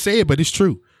hate to say it, but it's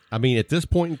true. I mean, at this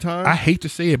point in time, I hate to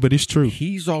say it, but it's true.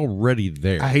 He's already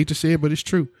there. I hate to say it, but it's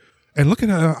true. And look at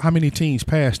how many teams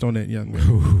passed on that young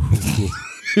man.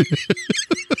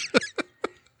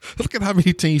 Look at how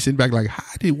many teams sitting back like,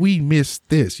 how did we miss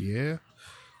this? Yeah.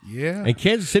 Yeah. And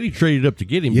Kansas City traded up to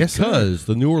get him Yes, because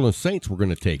the New Orleans Saints were going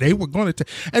to take him. They were going to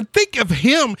and think of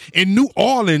him in New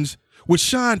Orleans with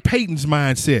Sean Payton's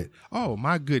mindset. Oh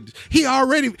my goodness. He's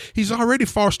already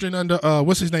fostering under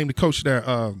what's his name, the coach there?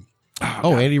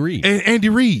 Andy Reid. Andy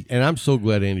Reid. And I'm so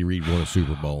glad Andy Reid won a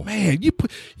Super Bowl. Man, you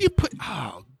put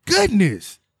oh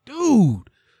goodness. Dude.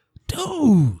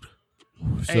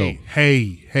 So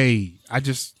Hey. I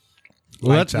just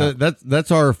well,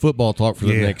 that's our football talk for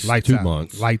the next 2 out.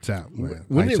 months. Lights out, man.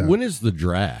 When is the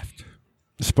draft?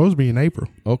 It's supposed to be in April.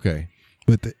 Okay.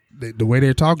 But the way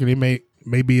they're talking, it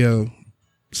may be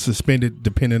suspended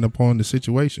depending upon the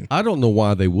situation. I don't know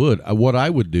why they would. What I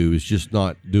would do is just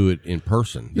not do it in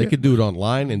person. They could do it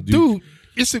online and do. Dude,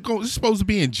 it's supposed to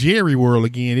be in Jerry World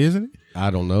again, isn't it? I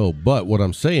don't know, but what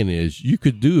I'm saying is you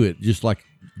could do it just like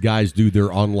guys do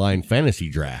their online fantasy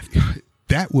draft.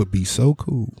 That would be so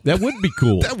cool. That would be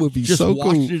cool. That would be just so cool. Just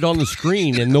watching it on the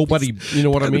screen and nobody, you know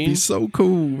what I mean? That'd be so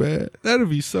cool, man. That'd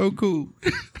be so cool.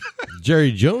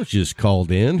 Jerry Jones just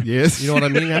called in. Yes. You know what I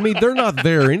mean? I mean, they're not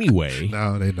there anyway.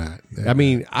 No, they're not. I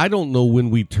mean, I don't know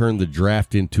when we turn the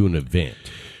draft into an event.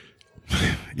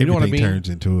 You know what I mean? Turns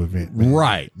into an event, man.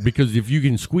 Right? Because if you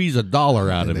can squeeze $1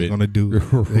 out of it, they're gonna do it.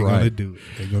 They're right. gonna do it.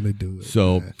 They're gonna do it.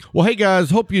 So, man. Well, hey guys,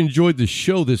 hope you enjoyed the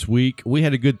show this week. We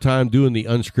had a good time doing the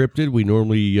unscripted. We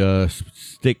normally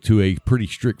stick to a pretty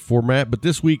strict format, but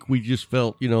this week we just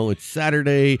felt, it's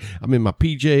Saturday. I'm in my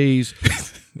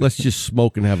PJs. Let's just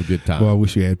smoke and have a good time. Well, I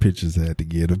wish you had pictures of that to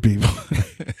give to people.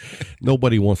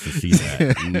 Nobody wants to see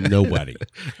that. Nobody.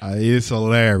 It's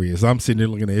hilarious. I'm sitting there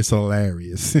looking at it. It's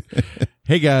hilarious.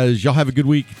 Hey guys, y'all have a good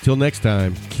week. Till next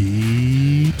time.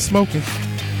 Keep smoking.